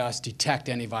to let us detect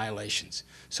any violations.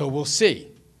 So we'll see.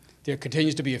 There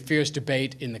continues to be a fierce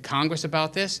debate in the Congress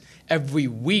about this. Every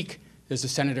week, there's a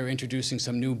senator introducing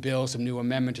some new bill, some new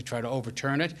amendment to try to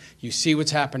overturn it. You see what's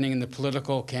happening in the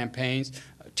political campaigns,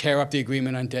 tear up the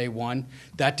agreement on day one.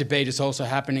 That debate is also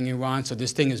happening in Iran, so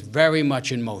this thing is very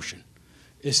much in motion.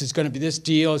 This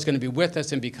deal is going to be with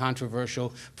us and be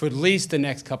controversial for at least the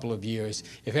next couple of years.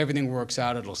 If everything works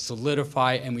out, it'll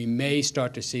solidify, and we may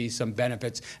start to see some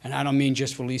benefits. And I don't mean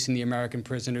just releasing the American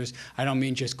prisoners. I don't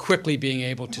mean just quickly being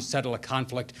able to settle a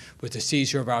conflict with the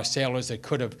seizure of our sailors that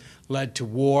could have led to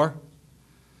war.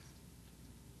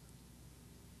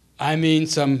 I mean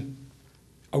some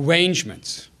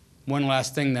arrangements. One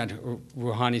last thing that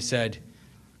Rouhani said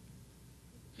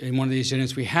in one of these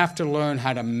units, we have to learn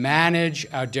how to manage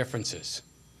our differences.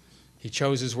 He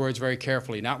chose his words very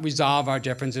carefully. Not resolve our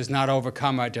differences, not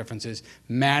overcome our differences,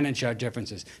 manage our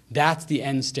differences. That's the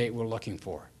end state we're looking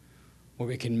for, where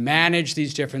we can manage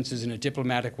these differences in a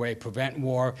diplomatic way, prevent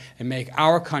war, and make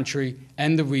our country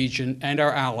and the region and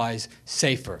our allies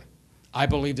safer. I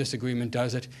believe this agreement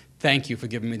does it. Thank you for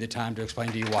giving me the time to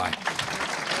explain to you why.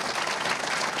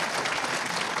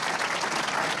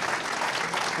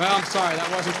 Well, I'm sorry,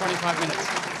 that wasn't 25 minutes.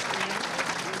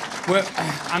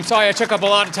 I'm sorry I took up a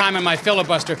lot of time in my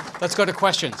filibuster. Let's go to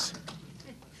questions.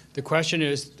 The question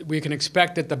is, we can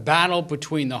expect that the battle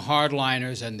between the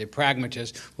hardliners and the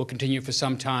pragmatists will continue for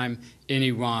some time in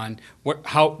Iran. What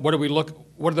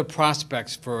are the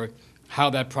prospects for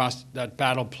how that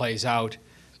battle plays out?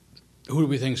 Who do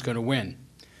we think is going to win?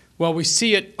 Well, we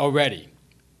see it already.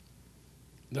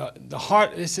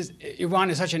 Iran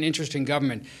is such an interesting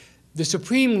government. The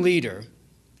supreme leader,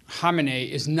 Khamenei,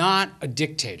 is not a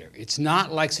dictator. It's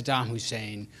not like Saddam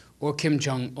Hussein or Kim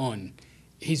Jong-un.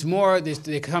 He's more,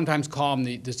 they sometimes call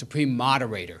him the supreme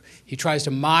moderator. He tries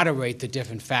to moderate the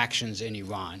different factions in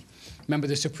Iran. Remember,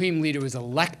 the supreme leader is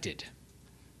elected.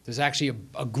 There's actually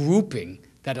a grouping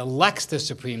that elects the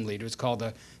supreme leader. It's called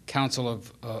the Council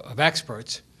of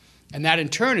Experts. And that, in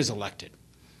turn, is elected.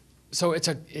 so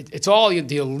it's all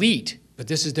the elite, but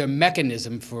this is their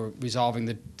mechanism for resolving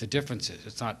the differences.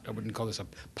 It's not, I wouldn't call this a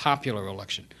popular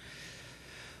election.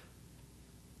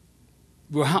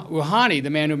 Rouhani, the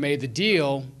man who made the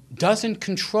deal, doesn't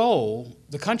control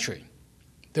the country.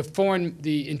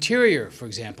 The interior, for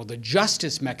example, the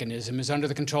justice mechanism is under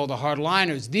the control of the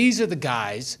hardliners. These are the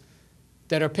guys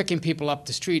that are picking people up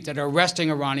the street, that are arresting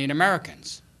Iranian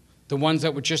Americans. The ones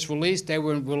that were just released, they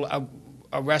were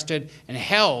arrested and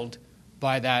held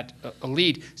by that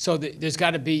elite. So there's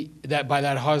got to be that by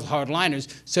that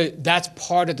hardliners. So that's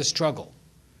part of the struggle.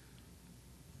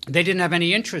 They didn't have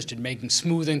any interest in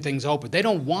smoothing things open. They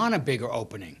don't want a bigger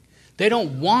opening. They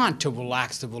don't want to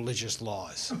relax the religious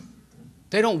laws.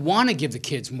 They don't want to give the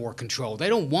kids more control. They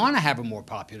don't want to have a more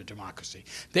popular democracy.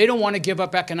 They don't want to give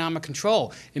up economic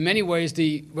control. In many ways,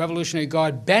 the Revolutionary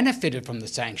Guard benefited from the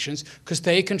sanctions because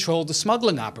they controlled the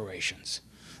smuggling operations.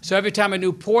 So every time a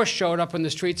new Porsche showed up in the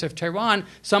streets of Tehran,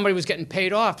 somebody was getting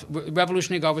paid off. The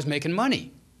Revolutionary Guard was making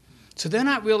money. So they're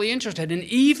not really interested. And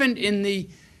even in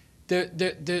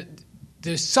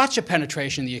there's such a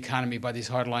penetration in the economy by these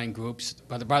hardline groups,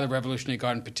 by the Revolutionary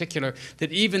Guard in particular,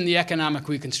 that even the economic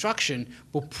reconstruction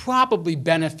will probably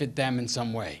benefit them in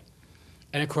some way.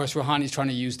 And of course, Rouhani's trying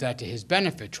to use that to his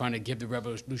benefit, trying to give the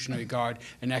Revolutionary Guard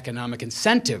an economic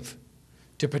incentive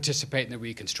to participate in the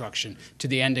reconstruction, to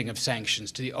the ending of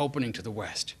sanctions, to the opening to the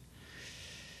West.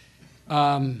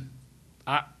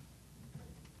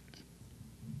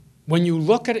 When you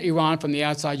look at Iran from the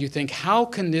outside, you think, how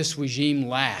can this regime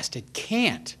last? It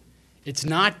can't. It's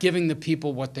not giving the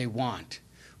people what they want,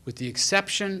 with the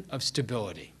exception of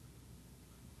stability.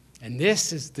 And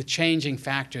this is the changing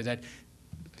factor that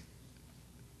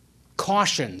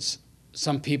cautions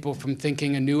some people from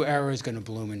thinking a new era is going to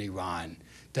bloom in Iran,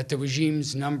 that the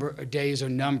regime's days are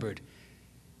numbered.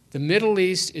 The Middle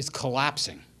East is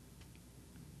collapsing.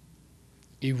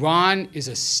 Iran is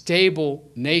a stable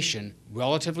nation,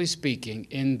 relatively speaking,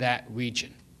 in that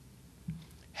region.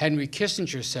 Henry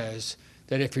Kissinger says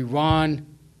that if Iran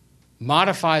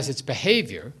modifies its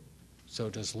behavior, so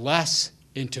does less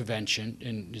intervention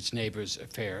in its neighbors'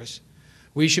 affairs,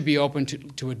 we should be open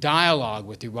to a dialogue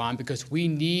with Iran because we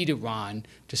need Iran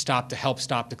to help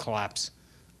stop the collapse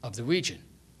of the region.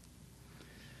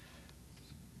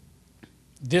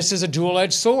 This is a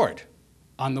dual-edged sword.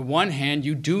 On the one hand,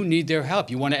 you do need their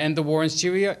help. You want to end the war in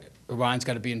Syria? Iran's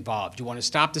got to be involved. You want to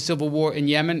stop the civil war in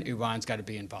Yemen? Iran's got to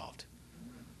be involved.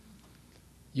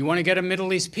 You want to get a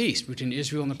Middle East peace between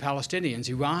Israel and the Palestinians?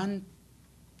 Iran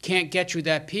can't get you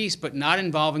that peace, but not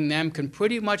involving them can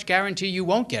pretty much guarantee you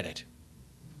won't get it.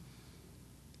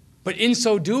 But in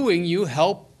so doing, you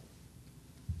help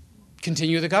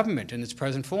continue the government in its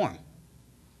present form.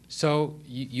 So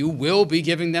you will be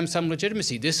giving them some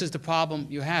legitimacy. This is the problem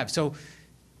you have. So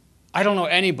I don't know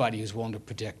anybody who's willing to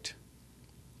predict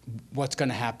what's going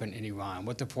to happen in Iran,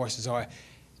 what the forces are.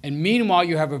 And meanwhile,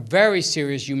 you have a very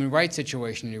serious human rights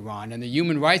situation in Iran. And the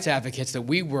human rights advocates that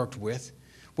we worked with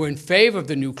were in favor of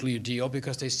the nuclear deal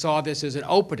because they saw this as an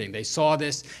opening. They saw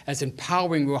this as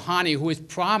empowering Rouhani, who has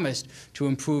promised to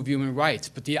improve human rights.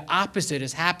 But the opposite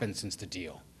has happened since the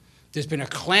deal. There's been a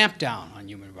clampdown on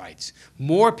human rights.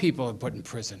 More people are put in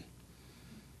prison.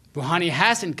 Rouhani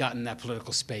hasn't gotten that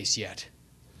political space yet.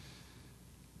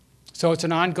 So it's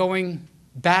an ongoing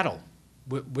battle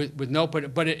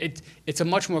but it's a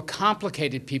much more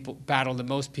complicated battle than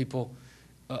most people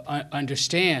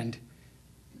understand.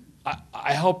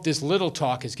 I hope this little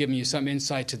talk has given you some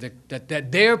insight to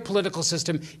that their political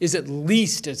system is at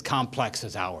least as complex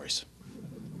as ours.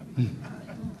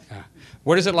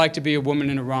 What is it like to be a woman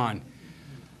in Iran?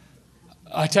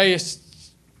 I'll tell you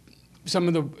some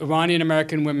of the Iranian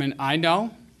American women I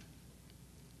know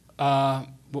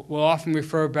will often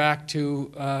refer back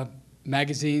to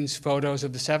magazines' photos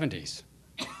of the 70s.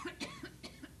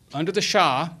 Under the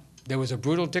Shah, there was a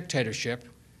brutal dictatorship.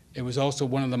 It was also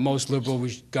one of the most liberal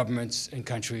governments and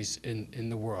countries in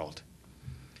the world.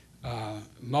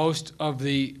 Most of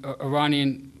the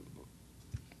Iranian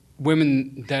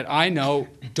women that I know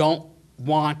don't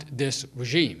want this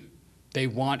regime. They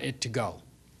want it to go.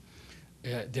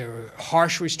 There are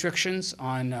harsh restrictions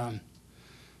on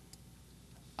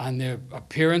their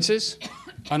appearances.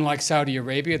 Unlike Saudi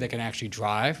Arabia, they can actually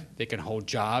drive, they can hold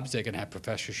jobs, they can have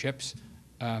professorships.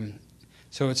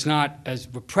 So it's not as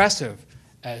repressive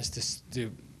as the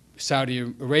Saudi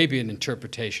Arabian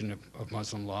interpretation of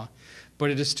Muslim law, but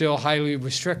it is still highly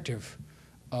restrictive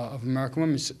of American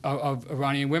women, of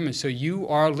Iranian women. So you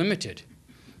are limited.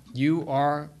 You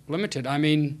are limited. I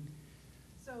mean,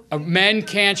 men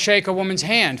can't shake a woman's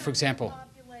hand, for example.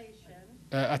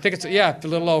 I think it's, yeah, a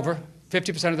little over.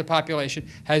 50% of the population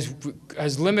has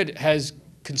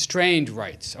constrained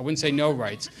rights. I wouldn't say no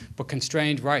rights, but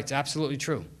constrained rights. Absolutely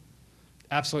true.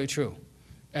 Absolutely true.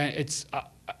 And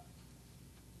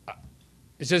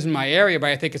this isn't my area, but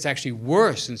I think it's actually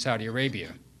worse in Saudi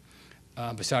Arabia.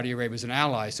 But Saudi Arabia is an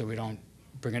ally, so we don't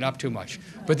bring it up too much.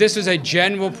 But this is a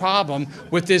general problem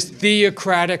with this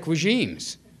theocratic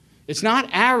regimes. It's not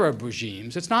Arab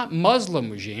regimes. It's not Muslim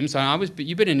regimes.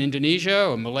 You've been in Indonesia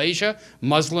or Malaysia,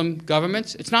 Muslim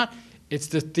governments. It's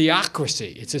the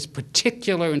theocracy. It's this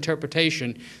particular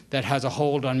interpretation that has a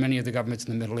hold on many of the governments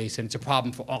in the Middle East, and it's a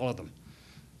problem for all of them.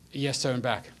 Yes, sir, and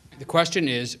back. The question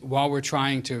is, while we're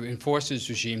trying to enforce this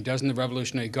regime, doesn't the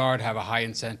Revolutionary Guard have a high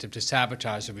incentive to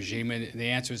sabotage the regime? And the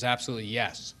answer is absolutely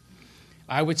yes.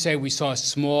 I would say we saw a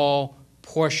small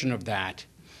portion of that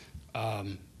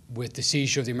with the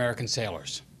seizure of the American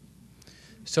sailors.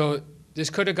 So this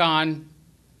could have gone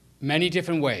many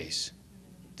different ways.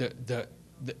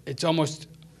 It's almost,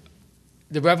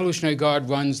 the Revolutionary Guard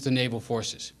runs the naval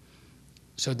forces.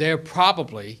 So they're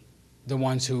probably the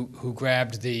ones who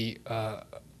grabbed the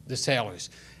sailors.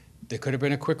 There could have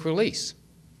been a quick release.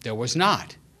 There was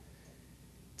not.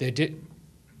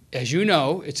 As you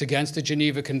know, it's against the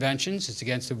Geneva Conventions. It's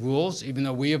against the rules, even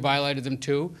though we have violated them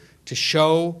too, to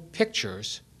show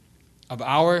pictures of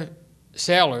our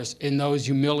sailors in those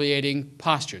humiliating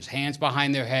postures, hands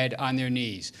behind their head, on their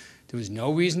knees. There was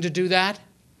no reason to do that.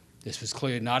 This was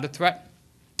clearly not a threat.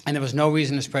 And there was no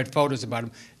reason to spread photos about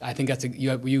them. I think that's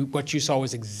what you saw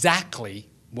was exactly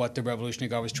what the Revolutionary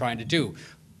Guard was trying to do.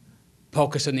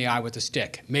 Poke us in the eye with a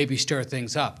stick, maybe stir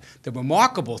things up. The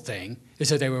remarkable thing is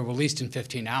that they were released in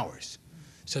 15 hours.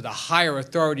 So the higher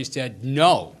authorities said,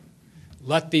 no,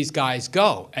 let these guys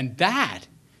go. And that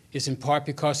is in part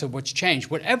because of what's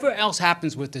changed. Whatever else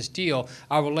happens with this deal,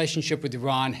 our relationship with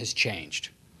Iran has changed.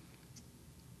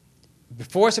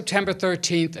 Before September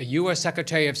 13th, a U.S.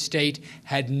 Secretary of State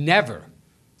had never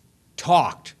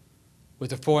talked with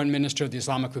the foreign minister of the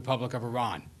Islamic Republic of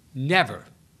Iran. Never.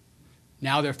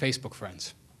 Now they're Facebook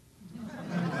friends.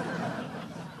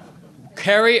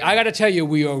 Kerry, I got to tell you,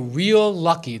 we are real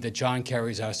lucky that John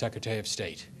Kerry's our Secretary of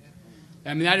State.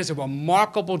 I mean, that is a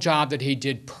remarkable job that he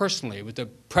did personally with the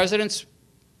president's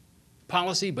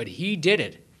policy, but he did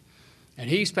it. And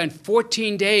he spent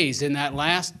 14 days in that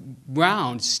last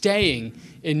round staying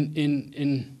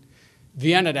in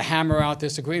Vienna to hammer out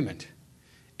this agreement.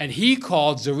 And he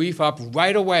called Zarif up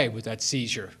right away with that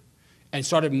seizure and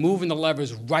started moving the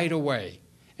levers right away.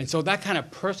 And so that kind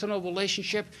of personal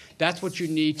relationship, that's what you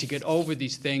need to get over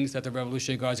these things that the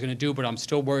Revolutionary Guard is going to do, but I'm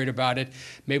still worried about it.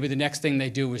 Maybe the next thing they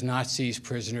do is not seize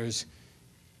prisoners.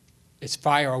 It's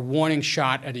fire a warning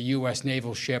shot at a U.S.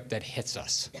 naval ship that hits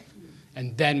us.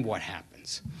 And then what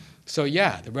happens? So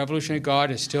yeah, the Revolutionary Guard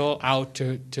is still out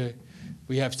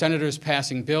we have senators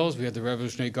passing bills, we have the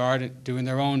Revolutionary Guard doing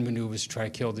their own maneuvers to try to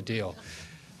kill the deal.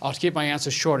 I'll keep my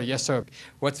answer shorter. Yes, sir.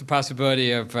 What's the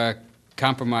possibility of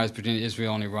compromise between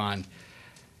Israel and Iran?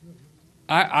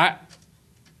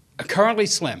 Currently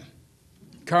slim.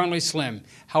 Currently slim.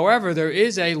 However, there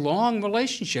is a long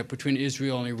relationship between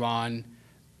Israel and Iran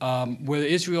where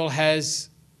Israel has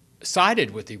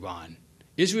sided with Iran.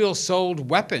 Israel sold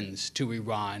weapons to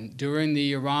Iran during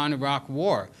the Iran-Iraq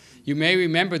War. You may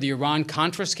remember the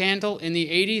Iran-Contra scandal in the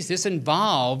 80s. This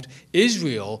involved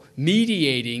Israel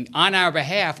mediating on our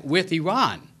behalf with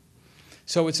Iran.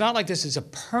 So it's not like this is a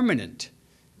permanent,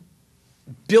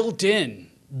 built-in,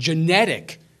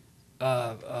 genetic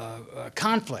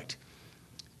conflict.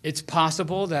 It's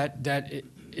possible that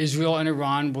Israel and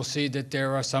Iran will see that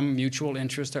there are some mutual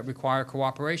interests that require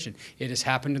cooperation. It has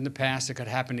happened in the past. It could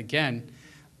happen again.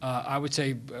 I would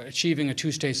say achieving a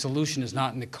two-state solution is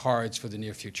not in the cards for the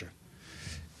near future.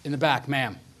 In the back,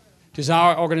 ma'am. Does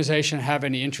our organization have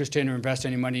any interest in or invest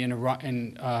any money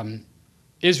in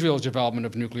Israel's development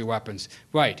of nuclear weapons?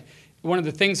 Right. One of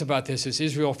the things about this is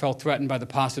Israel felt threatened by the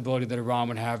possibility that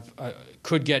Iran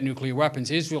could get nuclear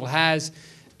weapons. Israel has,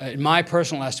 in my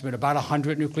personal estimate, about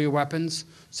 100 nuclear weapons.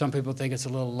 Some people think it's a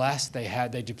little less.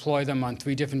 They deploy them on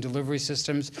 3 different delivery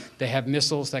systems. They have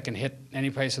missiles that can hit any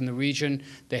place in the region.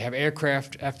 They have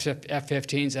aircraft,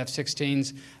 F-15s,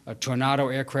 F-16s, Tornado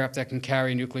aircraft that can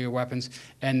carry nuclear weapons.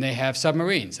 And they have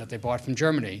submarines that they bought from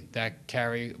Germany that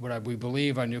carry what we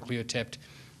believe are nuclear-tipped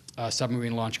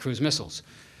submarine-launched cruise missiles.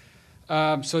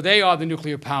 So they are the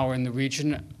nuclear power in the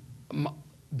region.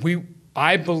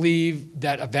 I believe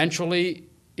that eventually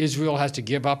Israel has to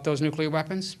give up those nuclear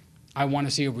weapons. I want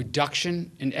to see a reduction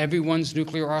in everyone's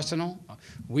nuclear arsenal.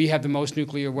 We have the most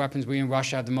nuclear weapons. We in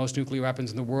Russia have the most nuclear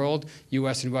weapons in the world.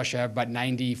 U.S. and Russia have about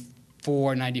 90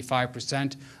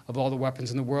 95% of all the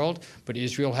weapons in the world, but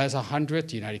Israel has 100,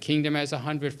 the United Kingdom has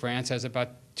 100, France has about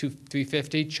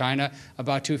 350, China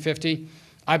about 250.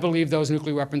 I believe those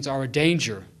nuclear weapons are a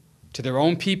danger to their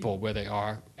own people where they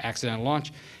are, accidental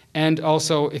launch. And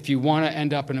also, if you want to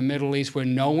end up in a Middle East where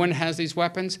no one has these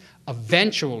weapons,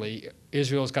 eventually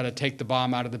Israel's got to take the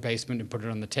bomb out of the basement and put it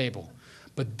on the table.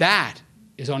 But that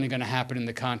is only going to happen in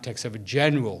the context of a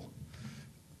general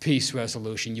peace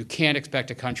resolution. You can't expect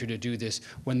a country to do this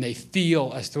when they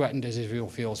feel as threatened as Israel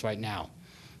feels right now.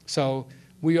 So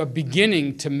we are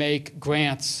beginning to make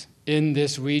grants in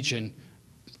this region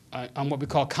on what we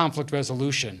call conflict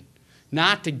resolution,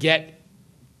 not to get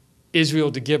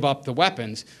Israel to give up the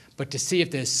weapons, but to see if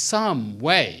there's some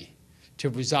way to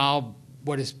resolve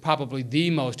what is probably the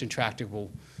most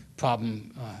intractable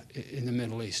problem in the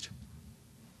Middle East.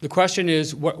 The question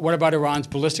is, what about Iran's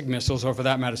ballistic missiles, or for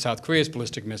that matter, South Korea's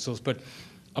ballistic missiles? But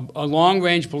a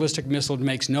long-range ballistic missile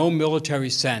makes no military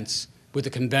sense with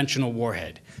a conventional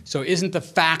warhead. So isn't the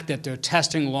fact that they're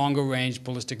testing longer-range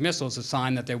ballistic missiles a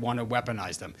sign that they want to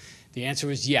weaponize them? The answer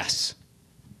is yes,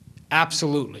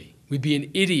 absolutely. We'd be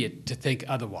an idiot to think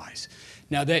otherwise.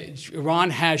 Now, Iran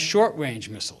has short-range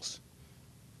missiles.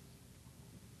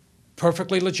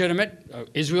 Perfectly legitimate.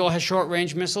 Israel has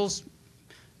short-range missiles.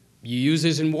 You use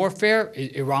these in warfare.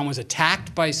 Iran was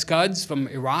attacked by Scuds from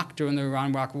Iraq during the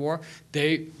Iran-Iraq War.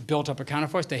 They built up a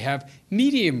counterforce. They have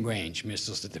medium-range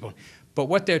missiles that they built. But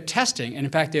what they're testing, and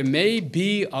in fact, there may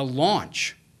be a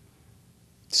launch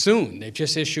soon. They've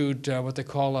just issued what they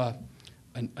call a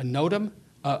NOTAM,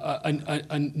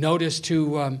 a notice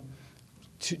to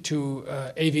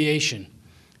aviation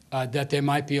that there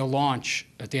might be a launch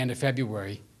at the end of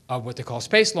February of what they call a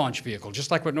space launch vehicle,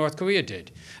 just like what North Korea did.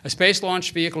 A space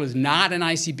launch vehicle is not an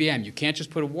ICBM. You can't just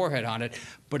put a warhead on it,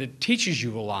 but it teaches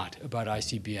you a lot about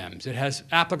ICBMs. It has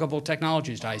applicable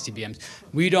technologies to ICBMs.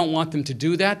 We don't want them to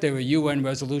do that. There are UN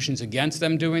resolutions against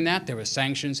them doing that. There are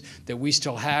sanctions that we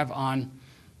still have on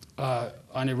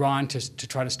Iran to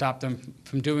try to stop them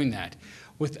from doing that.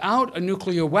 Without a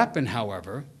nuclear weapon,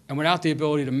 however, and without the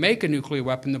ability to make a nuclear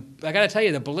weapon, I got to tell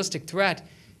you, the ballistic threat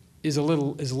is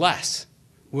less.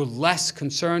 We're less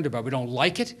concerned about it. We don't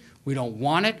like it. We don't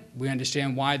want it. We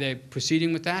understand why they're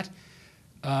proceeding with that.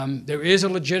 There is a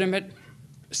legitimate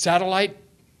satellite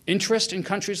interest in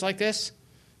countries like this.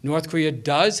 North Korea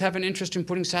does have an interest in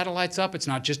putting satellites up. It's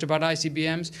not just about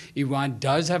ICBMs. Iran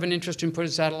does have an interest in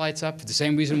putting satellites up for the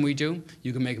same reason we do.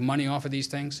 You can make money off of these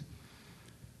things.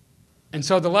 And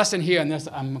so the lesson here, and this,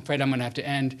 I'm afraid I'm going to have to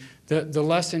end, the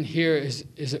lesson here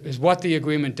is what the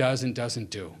agreement does and doesn't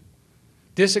do.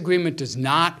 This agreement does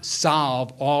not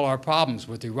solve all our problems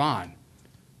with Iran.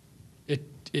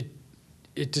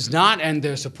 It does not end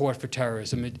their support for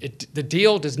terrorism. The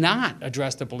deal does not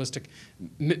address the ballistic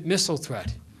missile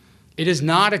threat. It is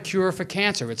not a cure for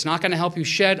cancer. It's not going to help you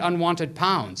shed unwanted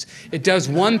pounds. It does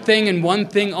one thing and one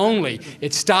thing only.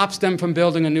 It stops them from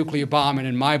building a nuclear bomb, and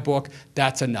in my book,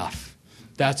 that's enough.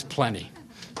 That's plenty.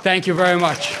 Thank you very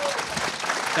much.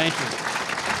 Thank you.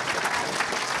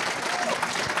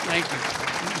 Thank you.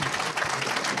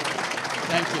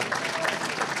 Thank you.